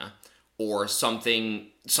with Dina, or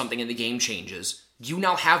something in the game changes, you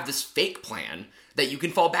now have this fake plan that you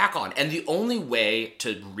can fall back on. And the only way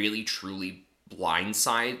to really, truly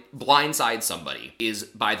blindside somebody is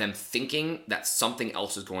by them thinking that something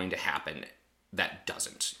else is going to happen that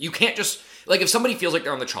doesn't. You can't just... Like, if somebody feels like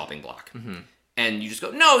they're on the chopping block... Mm-hmm. And you just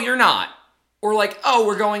go, no, you're not. Or like, oh,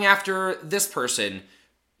 we're going after this person,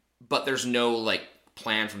 but there's no, like,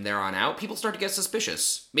 plan from there on out. People start to get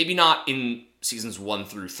suspicious. Maybe not in seasons 1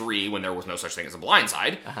 through 3 when there was no such thing as a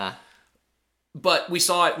blindside. Uh-huh. But we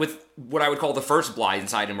saw it with what I would call the first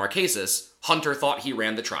blindside in Marquesas. Hunter thought he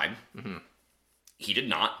ran the tribe. Mm-hmm. He did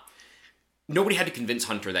not. Nobody had to convince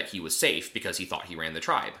Hunter that he was safe because he thought he ran the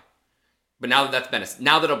tribe. But now that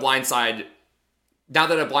a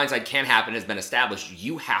blindside can happen, has been established,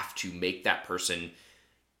 you have to make that person,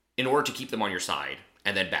 in order to keep them on your side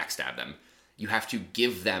and then backstab them, you have to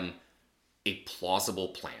give them a plausible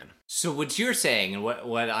plan. So what you're saying, and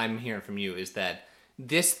what I'm hearing from you, is that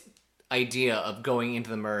this idea of going into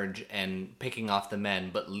the merge and picking off the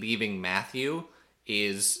men, but leaving Matthew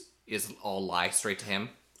is all lie straight to him?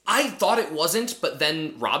 I thought it wasn't, but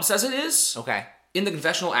then Rob says it is. Okay. In the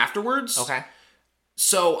confessional afterwards. Okay.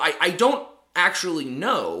 So I don't actually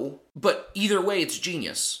know, but either way, it's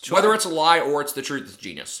genius. Sure. Whether it's a lie or it's the truth, it's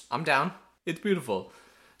genius. I'm down. It's beautiful.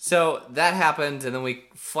 So that happens, and then we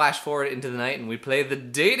flash forward into the night, and we play the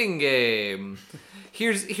dating game.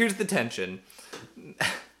 Here's the tension.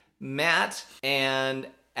 Matt and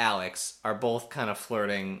Alex are both kind of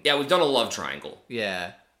flirting. Yeah, we've done a love triangle.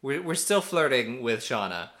 Yeah. We're still flirting with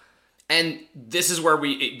Shawna. And this is where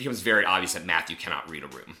it becomes very obvious that Matthew cannot read a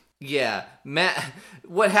room. Yeah,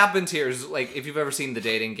 what happens here is, like, if you've ever seen the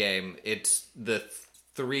dating game, it's the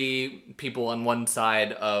 3 people on one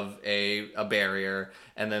side of a barrier,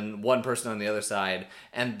 and then one person on the other side,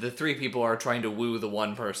 and the 3 people are trying to woo the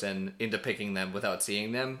one person into picking them without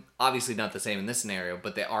seeing them. Obviously not the same in this scenario,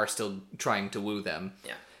 but they are still trying to woo them.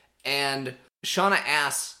 Yeah. And Shawna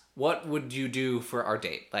asks, what would you do for our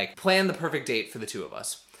date? Like, plan the perfect date for the 2 of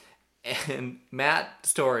us. And Matt's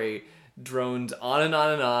story drones on and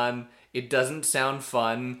on and on. It doesn't sound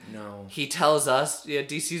fun. No. He tells us, yeah,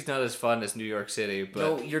 DC's not as fun as New York City, but...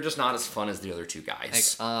 No, you're just not as fun as the other 2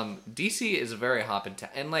 guys. Like, DC is a very hoppin' town.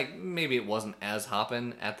 And, like, maybe it wasn't as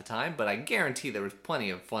hoppin' at the time, but I guarantee there was plenty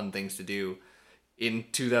of fun things to do in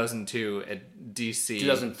 2002 at DC.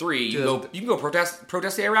 2003, you can go protest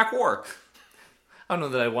the Iraq War. I don't know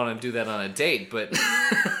that I want to do that on a date, but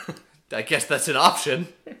I guess that's an option.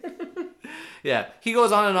 Yeah, he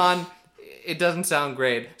goes on and on. It doesn't sound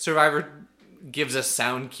great. Survivor gives us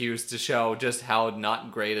sound cues to show just how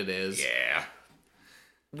not great it is. Yeah.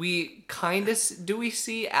 We kind of... Do we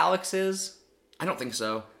see Alex's? I don't think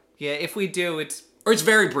so. Yeah, if we do, it's... Or it's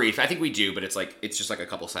very brief. I think we do, but it's just like a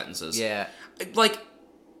couple sentences. Yeah. Like,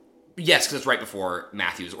 yes, because it's right before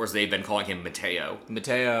Matthews, or as they've been calling him, Mateo.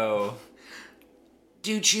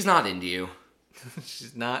 Dude, she's not into you.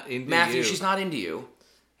 She's not into Matthew, you. she's not into you.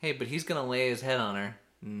 Hey, but he's gonna lay his head on her.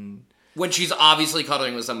 When she's obviously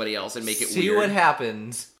cuddling with somebody else and make it weird. See what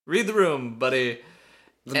happens. Read the room, buddy.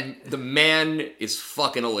 The man is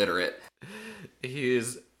fucking illiterate. He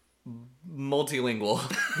is multilingual.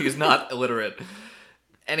 He's not illiterate.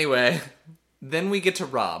 Anyway, then we get to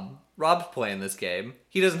Rob. Rob's playing this game.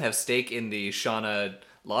 He doesn't have stake in the Shawna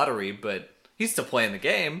lottery, but he's still playing the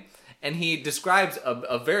game. And he describes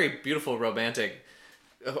a very beautiful romantic...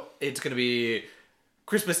 It's going to be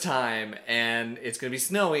Christmas time, and it's gonna be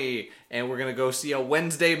snowy, and we're gonna go see a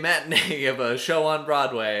Wednesday matinee of a show on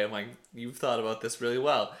Broadway. I'm like, you've thought about this really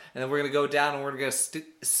well. And then we're gonna go down and we're gonna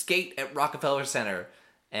skate at Rockefeller Center.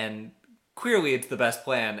 And clearly it's the best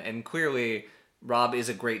plan, and clearly Rob is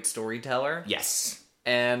a great storyteller. Yes.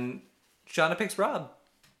 And Shawna picks Rob.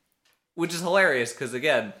 Which is hilarious, because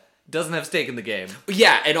again, doesn't have stake in the game.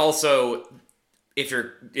 Yeah, and also, if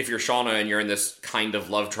you're Shawna and you're in this kind of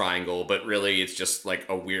love triangle, but really it's just like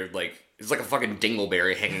a weird, like, it's like a fucking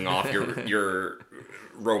dingleberry hanging off your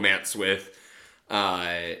romance with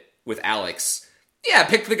Alex. Yeah,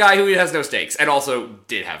 pick the guy who has no stakes, and also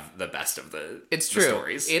did have the best of the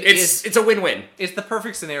stories. It's a win-win. It's the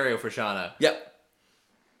perfect scenario for Shawna. Yep.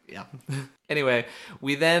 Yeah. Anyway,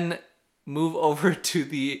 we then move over to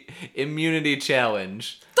the immunity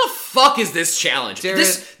challenge. The fuck is this challenge? Jared,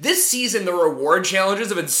 this season, the reward challenges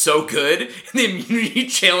have been so good, and the immunity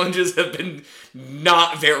challenges have been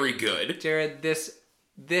not very good. Jared,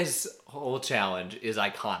 this whole challenge is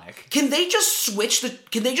iconic. Can they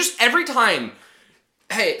just every time...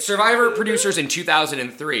 Hey, Survivor producers in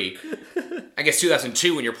 2003, I guess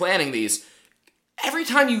 2002 when you're planning these, every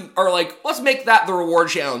time you are like, let's make that the reward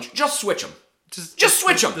challenge, just switch them. Just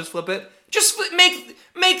switch them. Just flip it. Just make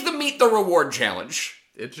the meet the reward challenge.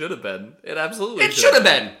 It should have been. It absolutely should have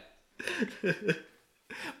been.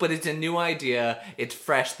 But it's a new idea. It's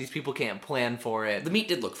fresh. These people can't plan for it. The meat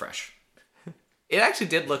did look fresh. It actually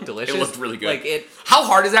did look delicious. It looked really good. Like How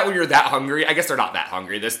hard is that when you're that hungry? I guess they're not that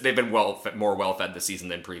hungry. They've been more well fed this season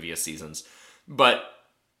than previous seasons. But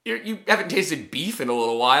you haven't tasted beef in a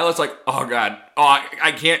little while. It's like, oh god,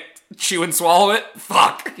 I can't chew and swallow it.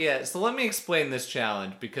 Fuck. Yeah. So let me explain this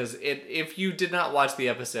challenge, because if you did not watch the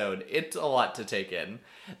episode, it's a lot to take in.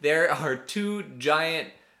 There are two giant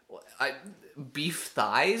beef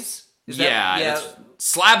thighs.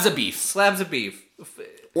 Slabs of beef. Slabs of beef.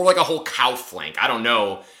 Or like a whole cow flank. I don't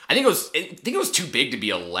know. I think it was too big to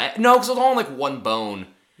be a leg. No, because it was all on like one bone.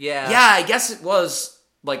 Yeah. Yeah, I guess it was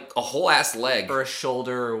like a whole ass leg. Or a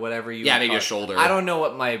shoulder or whatever you Yeah, maybe a shoulder. I don't know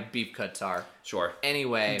what my beef cuts are. Sure.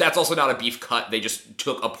 Anyway. That's also not a beef cut. They just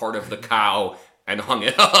took a part of the cow and hung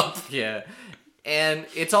it up. Yeah. And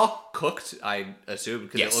it's all cooked, I assume,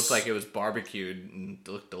 because Yes. it looked like it was barbecued and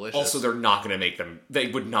looked delicious. Also, they're not going to make them... They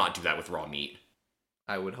would not do that with raw meat.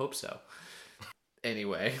 I would hope so.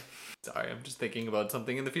 Anyway. Sorry, I'm just thinking about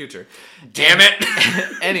something in the future. Damn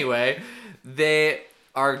it! Anyway, they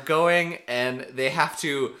are going and they have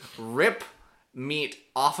to rip meat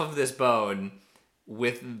off of this bone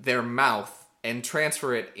with their mouth and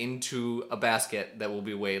transfer it into a basket that will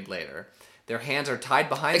be weighed later. Their hands are tied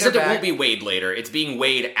behind Except their back. it won't be weighed later. It's being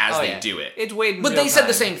weighed as they do it. It's weighed in But real they said time.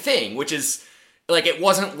 the same thing, which is... Like, it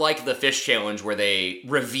wasn't like the fish challenge where they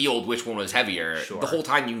revealed which one was heavier. Sure. The whole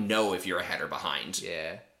time you know if you're ahead or behind.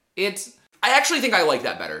 Yeah. I actually think I like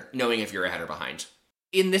that better, knowing if you're ahead or behind.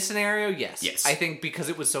 In this scenario, yes. Yes. I think because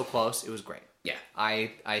it was so close, it was great. Yeah.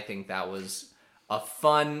 I think that was a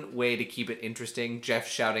fun way to keep it interesting. Jeff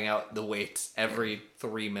shouting out the weights every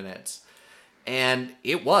 3 minutes. And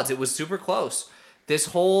it was super close. This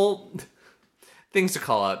whole... Things to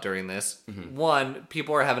call out during this. Mm-hmm. One,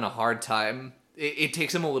 people are having a hard time. It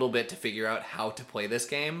takes them a little bit to figure out how to play this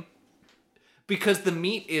game. Because the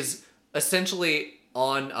meat is essentially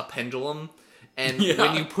on a pendulum. And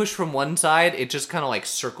when you push from one side, it just kind of like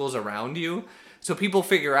circles around you. So people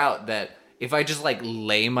figure out that if I just like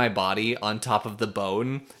lay my body on top of the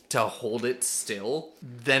bone to hold it still,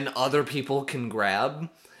 then other people can grab.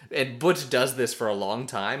 And Butch does this for a long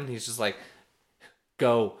time. He's just like,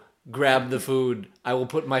 go, grab the food. I will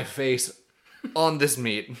put my face on this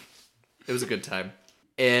meat. It was a good time.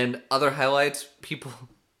 And other highlights, people...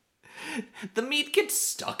 The meat gets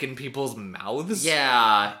stuck in people's mouths.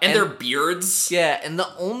 Yeah, and their beards. Yeah, and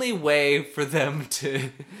the only way for them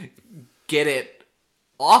to get it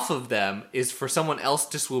off of them is for someone else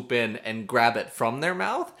to swoop in and grab it from their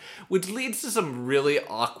mouth, which leads to some really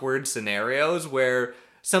awkward scenarios where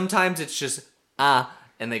sometimes it's just, and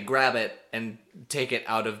they grab it and take it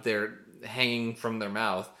out of their, hanging from their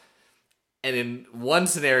mouth. And in one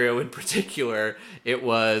scenario in particular, it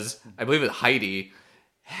was, I believe it Heidi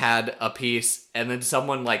had a piece, and then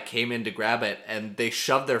someone like came in to grab it, and they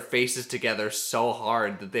shoved their faces together so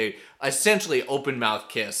hard that they essentially open mouth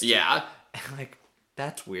kissed. Yeah. And like,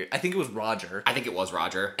 that's weird. I think it was Roger. I think it was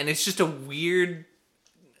Roger. And it's just a weird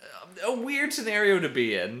scenario to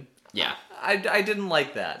be in. Yeah. I didn't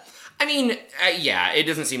like that. I mean, yeah, it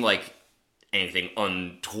doesn't seem like anything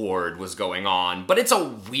untoward was going on, but it's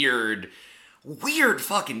a weird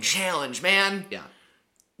fucking challenge, man. Yeah.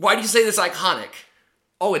 Why do you say this iconic?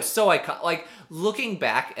 Oh, it's so iconic. Like, looking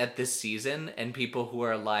back at this season and people who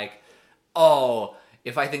are like, oh,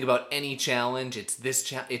 if I think about any challenge, it's this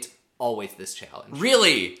challenge. It's always this challenge.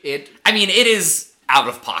 Really? It is out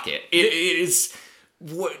of pocket. It is...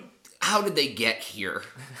 What? How did they get here?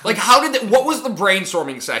 Like, what was the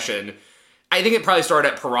brainstorming session? I think it probably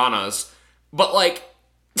started at Piranhas, but, like...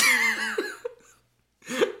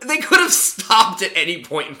 They could have stopped at any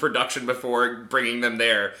point in production before bringing them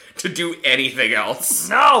there to do anything else.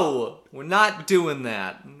 No! We're not doing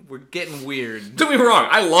that. We're getting weird. Don't get me wrong,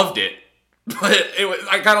 I loved it. But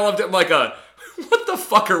I kind of loved it in like a, what the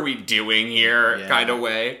fuck are we doing here kind of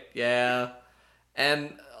way. Yeah.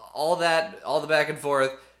 And all the back and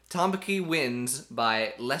forth, Tambaki wins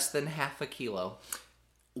by less than half a kilo.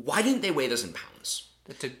 Why didn't they weigh this in pounds?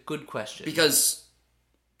 That's a good question. Because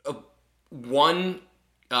one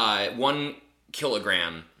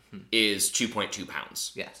kilogram is 2.2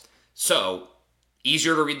 pounds. Yes. So,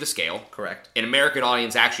 easier to read the scale. Correct. An American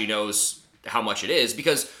audience actually knows how much it is,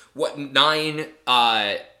 because what 9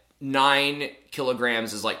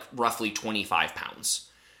 kilograms is like roughly 25 pounds.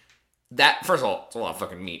 That, first of all, it's a lot of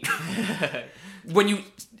fucking meat.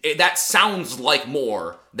 That sounds like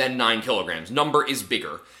more than 9 kilograms. Number is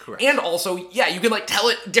bigger. Correct. And also, yeah, you can like tell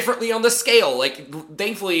it differently on the scale. Like,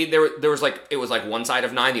 thankfully, there was like, it was like one side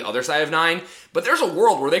of 9, the other side of 9. But there's a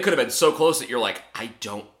world where they could have been so close that you're like, I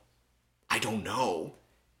don't know.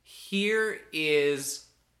 Here's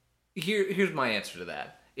my answer to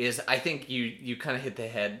that. Is I think you kind of hit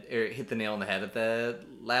the nail on the head at the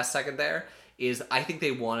last second there. Is I think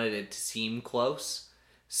they wanted it to seem close.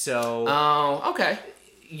 So okay.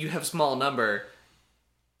 You have small number,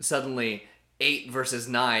 suddenly 8 versus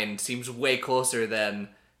 9 seems way closer than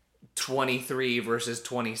 23 versus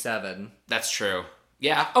 27. That's true.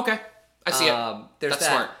 Yeah, okay. I see it. There's That's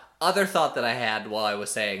that smart. other thought that I had while I was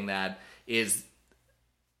saying that is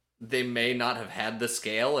they may not have had the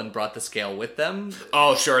scale and brought the scale with them.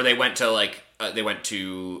 Oh, sure. They went to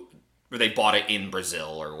or they bought it in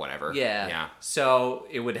Brazil or whatever. Yeah. So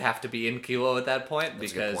it would have to be in kilo at that point.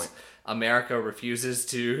 That's a good because point. America refuses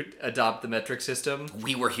to adopt the metric system.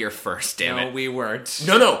 We were here first, damn it. No, we weren't.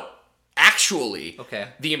 No. Actually, Okay.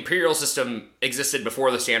 The imperial system existed before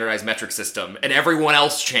the standardized metric system, and everyone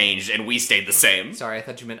else changed, and we stayed the same. Sorry, I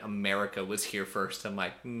thought you meant America was here first. I'm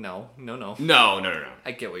like, no. No.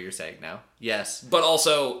 I get what you're saying now. Yes. But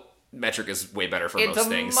also, metric is way better for most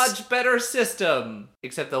things. It's a much better system.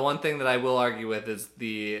 Except the one thing that I will argue with is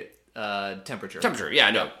the temperature. Temperature, yeah,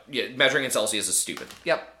 no. Yeah, measuring in Celsius is stupid.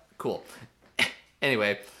 Yep. Cool.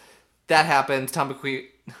 Anyway, that happens. Tambaqui.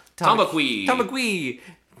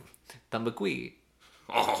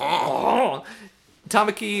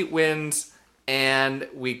 Tambaqui wins, and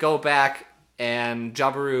we go back, and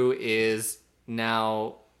Jabiru is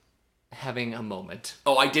now having a moment.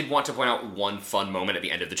 Oh, I did want to point out one fun moment at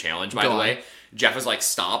the end of the challenge, by the way. Jeff is like,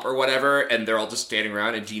 stop or whatever, and they're all just standing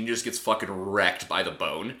around, and Jean just gets fucking wrecked by the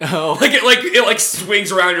bone. Oh. It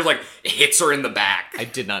swings around and just like hits her in the back. I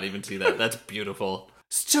did not even see that. That's beautiful.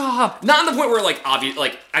 Stop! Not in the point where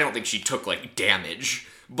I don't think she took like damage,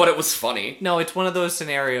 but it was funny. No, it's one of those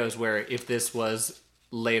scenarios where if this was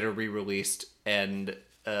later re-released and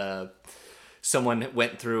someone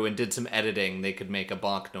went through and did some editing, they could make a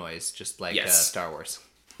bonk noise, just like Star Wars.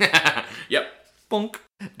 Yep. Bonk.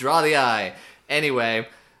 Draw the eye. Anyway,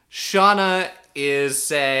 Shawna is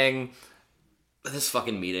saying, this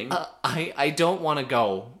fucking meeting. I don't want to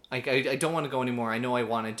go. I don't want to go anymore. I know I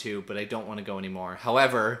wanted to, but I don't want to go anymore.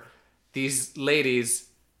 However, these ladies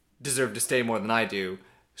deserve to stay more than I do.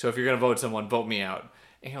 So if you're going to vote someone, vote me out.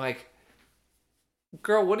 And you're like,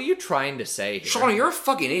 girl, what are you trying to say here? Shawna, you're a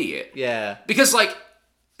fucking idiot. Yeah. Because, like,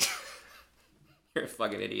 you're a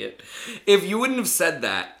fucking idiot. If you wouldn't have said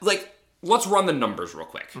that, like, let's run the numbers real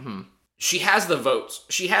quick. Mm-hmm. She has the votes.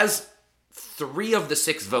 She has 3 of the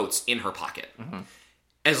 6 votes in her pocket. Mm-hmm.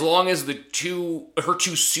 As long as her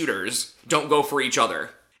two suitors don't go for each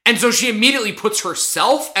other. And so she immediately puts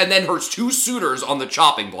herself and then her 2 suitors on the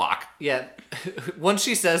chopping block. Yeah. Once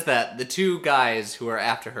she says that, the 2 guys who are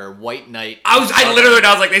after her, White Knight. I was like,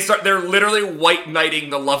 they're literally white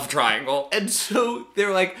knighting the love triangle. And so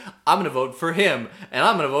they're like, I'm going to vote for him, and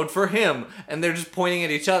I'm going to vote for him. And they're just pointing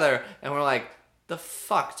at each other, and we're like, the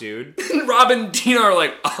fuck, dude? And Rob and Tina are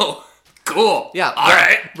like, oh, cool. Yeah. All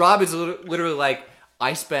right. Rob is literally like,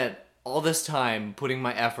 I spent all this time putting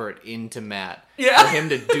my effort into Matt for him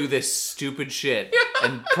to do this stupid shit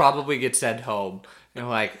and probably get sent home. And I'm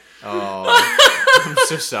like, oh, I'm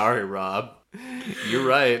so sorry, Rob. You're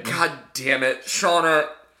right. God damn it. Shawna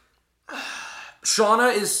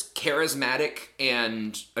is charismatic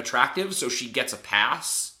and attractive, so she gets a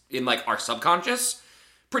pass in, like, our subconscious.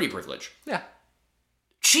 Pretty privilege. Yeah.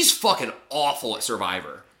 She's fucking awful at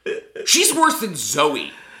Survivor. She's worse than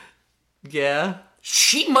Zoe. Yeah.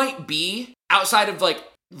 She might be, outside of, like,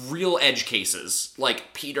 real edge cases,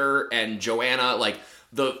 like Peter and Joanna, like,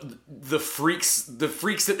 the freaks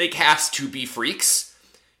that they cast to be freaks,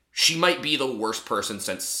 she might be the worst person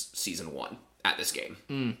since season 1 at this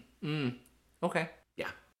game. Okay. Yeah.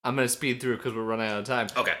 I'm going to speed through because we're running out of time.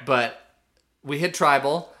 Okay. But we hit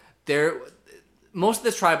tribal. Most of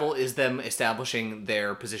this tribal is them establishing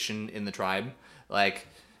their position in the tribe. Like,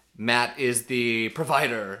 Matt is the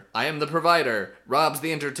provider. I am the provider. Rob's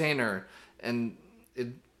the entertainer. And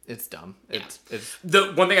it's dumb. It's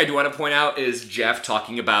The one thing I do want to point out is Jeff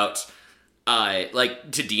talking about,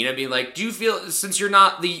 like, to Dina being like, do you feel, since you're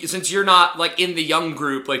not like in the young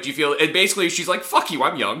group, like, do you feel, and basically she's like, fuck you,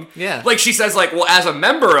 I'm young. Yeah. Like, she says, like, well, as a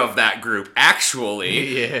member of that group,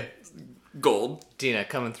 actually. yeah. Gold. Dina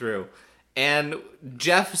coming through. And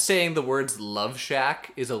Jeff saying the words Love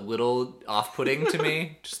Shack is a little off-putting to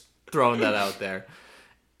me. Just throwing that out there.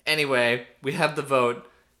 Anyway, we have the vote.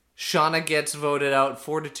 Shawna gets voted out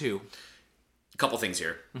 4-2. A couple things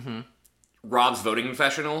here. Rob's voting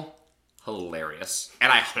confessional, hilarious. And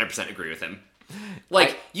I 100% agree with him.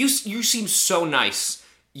 Like, you seem so nice.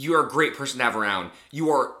 You're a great person to have around.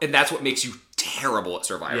 And that's what makes you terrible at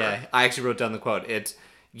Survivor. Yeah, I actually wrote down the quote. It's,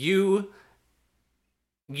 you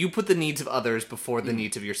put the needs of others before the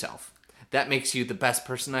needs of yourself. That makes you the best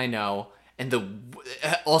person I know, and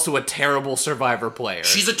also a terrible Survivor player.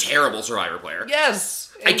 She's a terrible Survivor player.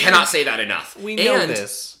 Yes! I cannot say that enough. We know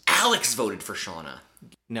this. Alex voted for Shawna.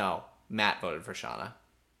 No, Matt voted for Shawna.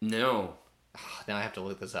 No. Now I have to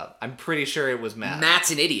look this up. I'm pretty sure it was Matt.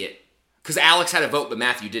 Matt's an idiot. Because Alex had a vote, but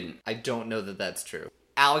Matthew didn't. I don't know that that's true.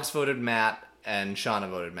 Alex voted Matt, and Shawna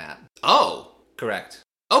voted Matt. Oh. Correct.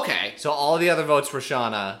 Okay. So all the other votes were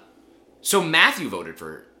Shawna. So Matthew voted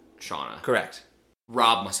for Shawna. Correct.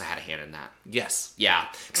 Rob must have had a hand in that. Yes. Yeah.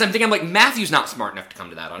 Because I'm like, Matthew's not smart enough to come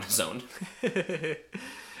to that on his own.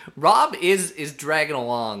 Rob is dragging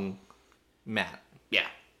along Matt. Yeah.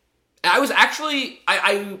 I was actually,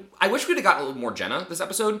 I wish we'd have gotten a little more Jenna this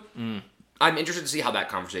episode. I'm interested to see how that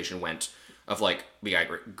conversation went of, like, we got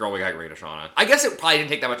rid of Shawna. I guess it probably didn't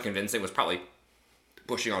take that much convincing. It was probably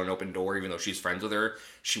pushing on an open door, even though she's friends with her.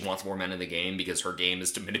 She wants more men in the game because her game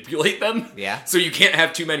is to manipulate them. Yeah. So you can't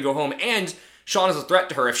have 2 men go home. And Shawna's a threat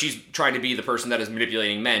to her. If she's trying to be the person that is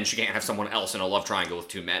manipulating men, she can't have someone else in a love triangle with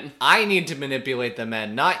 2 men. I need to manipulate the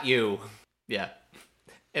men, not you. Yeah.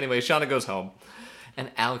 Anyway, Shawna goes home. And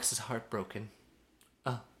Alex is heartbroken.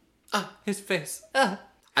 His face.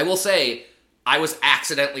 I will say, I was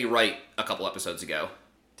accidentally right a couple episodes ago.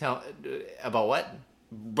 Tell about what?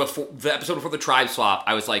 Before the episode before the tribe swap,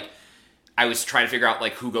 I was trying to figure out,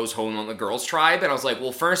 like, who goes home on the girls' tribe, and I was like,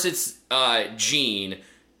 well, first it's Jean,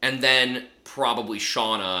 and then probably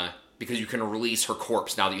Shawna, because you can release her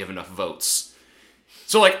corpse now that you have enough votes.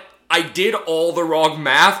 So, like, I did all the wrong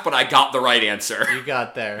math, but I got the right answer. You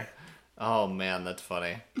got there. Oh, man, that's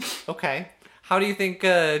funny. Okay. How do you think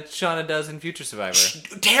Shawna does in Future Survivor?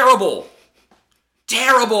 Terrible!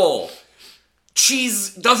 Terrible! She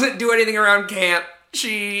doesn't do anything around camp.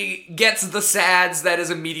 She gets the sads that is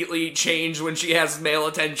immediately changed when she has male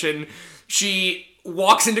attention. She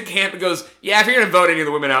walks into camp and goes, yeah, if you're gonna vote any of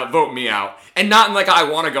the women out, vote me out. And not in, like, I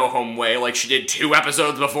want to go home way, like she did 2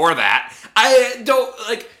 episodes before that. I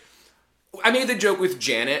made the joke with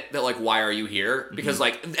Janet that, like, why are you here? Because,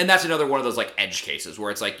 like, and that's another one of those, like, edge cases where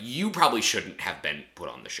it's like, you probably shouldn't have been put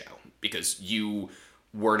on the show because you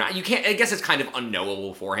were not, you can't, I guess it's kind of unknowable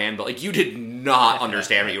beforehand, but, like, you did not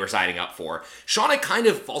understand what you were signing up for. Shawna kind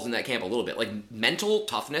of falls in that camp a little bit. Like, mental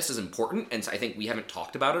toughness is important, and I think we haven't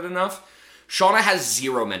talked about it enough. Shawna has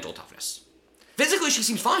 0 mental toughness. Physically, she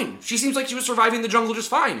seems fine. She seems like she was surviving the jungle just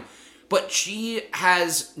fine. But she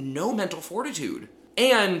has no mental fortitude.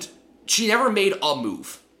 And she never made a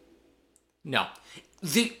move. No.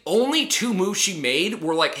 The only 2 moves she made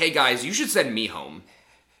were like, hey guys, you should send me home.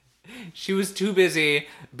 She was too busy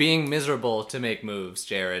being miserable to make moves,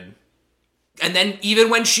 Jared. And then even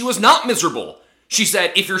when she was not miserable, she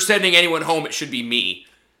said, if you're sending anyone home, it should be me.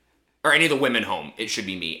 Or any of the women home, it should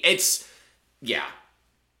be me. It's, yeah.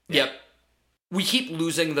 Yep. We keep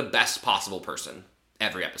losing the best possible person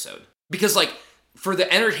every episode. Because, like, for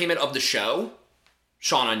the entertainment of the show,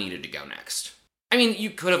 Shawna needed to go next. I mean, you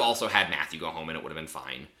could have also had Matthew go home and it would have been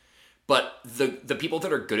fine. But the people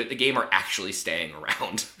that are good at the game are actually staying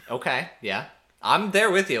around. Okay, yeah. I'm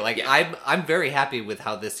there with you. Like, yeah. I'm very happy with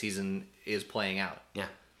how this season is playing out. Yeah.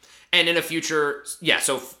 And in a future, yeah,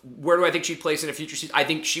 so where do I think she'd place in a future season? I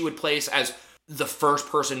think she would place as the first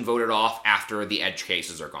person voted off after the edge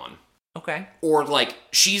cases are gone. Okay. Or, like,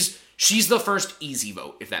 she's the first easy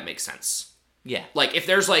vote, if that makes sense. Yeah. Like, if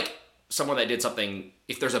there's, like, someone that did something,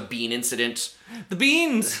 if there's a bean incident... The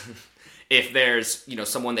beans! If there's,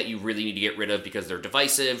 someone that you really need to get rid of because they're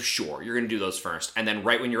divisive, sure, you're going to do those first. And then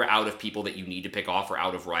right when you're out of people that you need to pick off or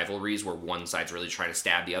out of rivalries where one side's really trying to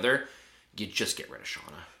stab the other, you just get rid of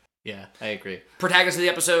Shawna. Yeah, I agree. Protagonist of the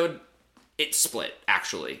episode, it's split,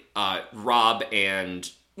 actually. Rob and...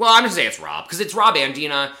 Well, I'm going to say it's Rob, because it's Rob and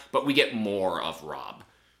Dina, but we get more of Rob.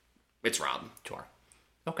 It's Rob. Sure.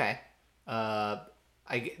 Okay.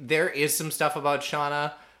 There is some stuff about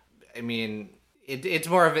Shawna. I mean, it's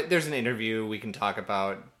more of it. There's an interview we can talk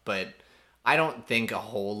about, but I don't think a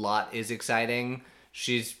whole lot is exciting.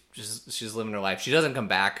 She's living her life. She doesn't come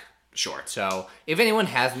back. Sure. So if anyone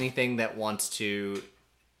has anything that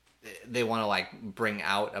they want to like bring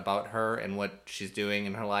out about her and what she's doing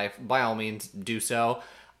in her life, by all means do so.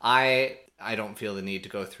 I don't feel the need to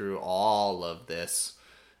go through all of this.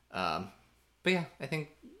 But yeah, I think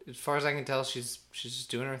as far as I can tell, she's just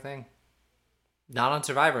doing her thing. Not on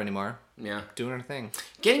Survivor anymore. Yeah. Doing her thing.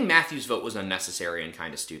 Getting Matthew's vote was unnecessary and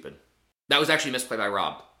kind of stupid. That was actually misplayed by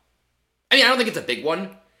Rob. I mean, I don't think it's a big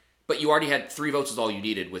one, but you already had 3 votes is all you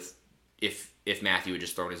needed with if Matthew had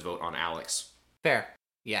just thrown his vote on Alex. Fair.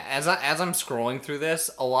 Yeah, as I'm scrolling through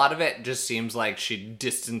this, a lot of it just seems like she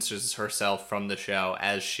distances herself from the show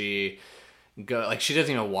as she she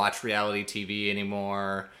doesn't even watch reality TV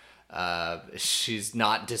anymore. She's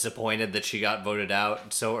not disappointed that she got voted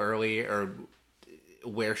out so early or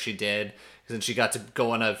where she did, because then she got to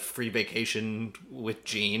go on a free vacation with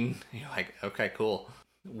Gene. You're like, okay, cool.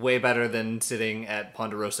 Way better than sitting at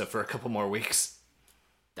Ponderosa for a couple more weeks.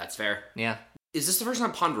 That's fair. Yeah. Is this the first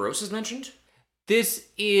time Ponderosa's mentioned?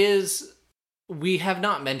 We have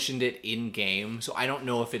not mentioned it in game, so I don't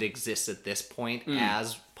know if it exists at this point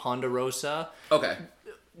as Ponderosa. Okay.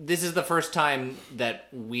 This is the first time that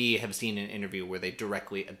we have seen an interview where they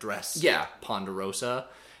directly address Ponderosa,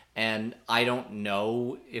 and I don't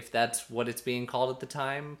know if that's what it's being called at the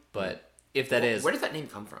time, but if that is... Where did that name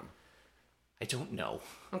come from? I don't know.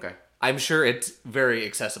 Okay. I'm sure it's very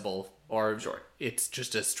accessible, or sure, it's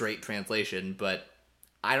just a straight translation, but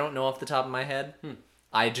I don't know off the top of my head.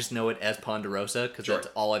 I just know it as Ponderosa, because that's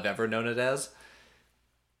all I've ever known it as.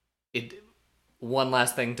 One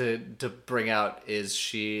last thing to bring out is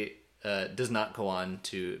she does not go on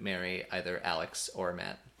to marry either Alex or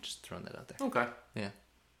Matt. Just throwing that out there. Okay. Yeah.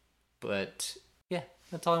 But, yeah,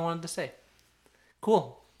 that's all I wanted to say.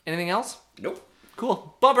 Cool. Anything else? Nope.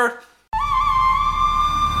 Cool. Bumper!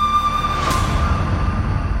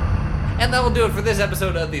 And that will do it for this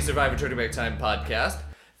episode of the Survivor Turning Back Time podcast.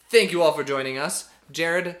 Thank you all for joining us.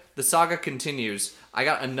 Jared, the saga continues. I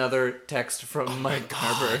got another text from Mike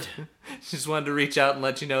Garber. Just wanted to reach out and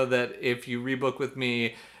let you know that if you rebook with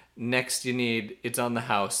me, next you need, it's on the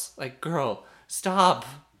house. Like, girl, stop.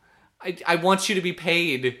 I want you to be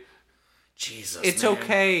paid. Jesus, it's man.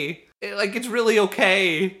 Okay. It's really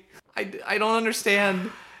okay. I don't understand.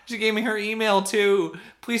 She gave me her email, too.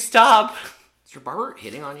 Please stop. Is your barber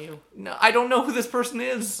hitting on you? No, I don't know who this person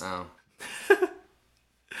is. Oh.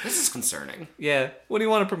 This is concerning. Yeah. What do you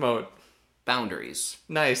want to promote? Boundaries.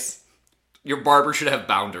 Nice. Your barber should have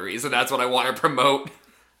boundaries, and that's what I want to promote.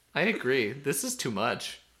 I agree. This is too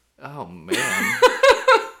much. Oh, man.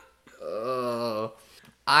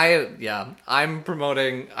 I'm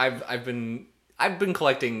promoting. I've been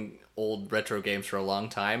collecting old retro games for a long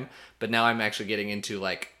time, but now I'm actually getting into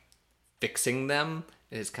like fixing them.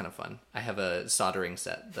 It is kind of fun. I have a soldering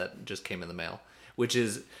set that just came in the mail, which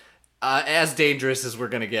is as dangerous as we're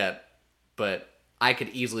gonna get, but I could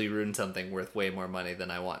easily ruin something worth way more money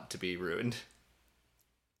than I want to be ruined.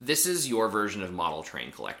 This is your version of model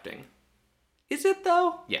train collecting. Is it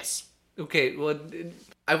though? Yes. Okay, well,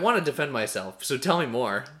 I want to defend myself, so tell me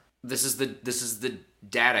more. This is the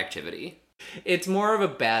dad activity. It's more of a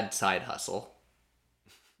bad side hustle.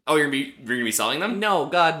 Oh, you're gonna be selling them? No,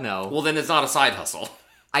 God, no. Well, then it's not a side hustle.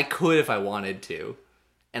 I could if I wanted to,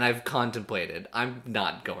 and I've contemplated. I'm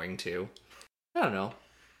not going to. I don't know.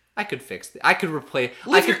 I could fix it. I could replace.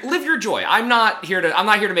 Live your joy. I'm not here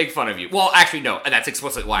to make fun of you. Well, actually, no. That's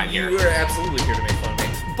explicitly why I'm here. You are absolutely here to make fun of me.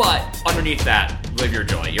 But underneath that, live your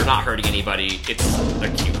joy. You're not hurting anybody. It's a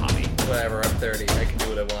cute hobby. Whatever. I'm 30. I can do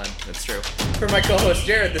what I want. That's true. For my co-host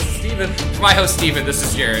Jared, this is Steven. For my host Steven, this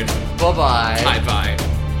is Jared. Bye-bye. Bye-bye.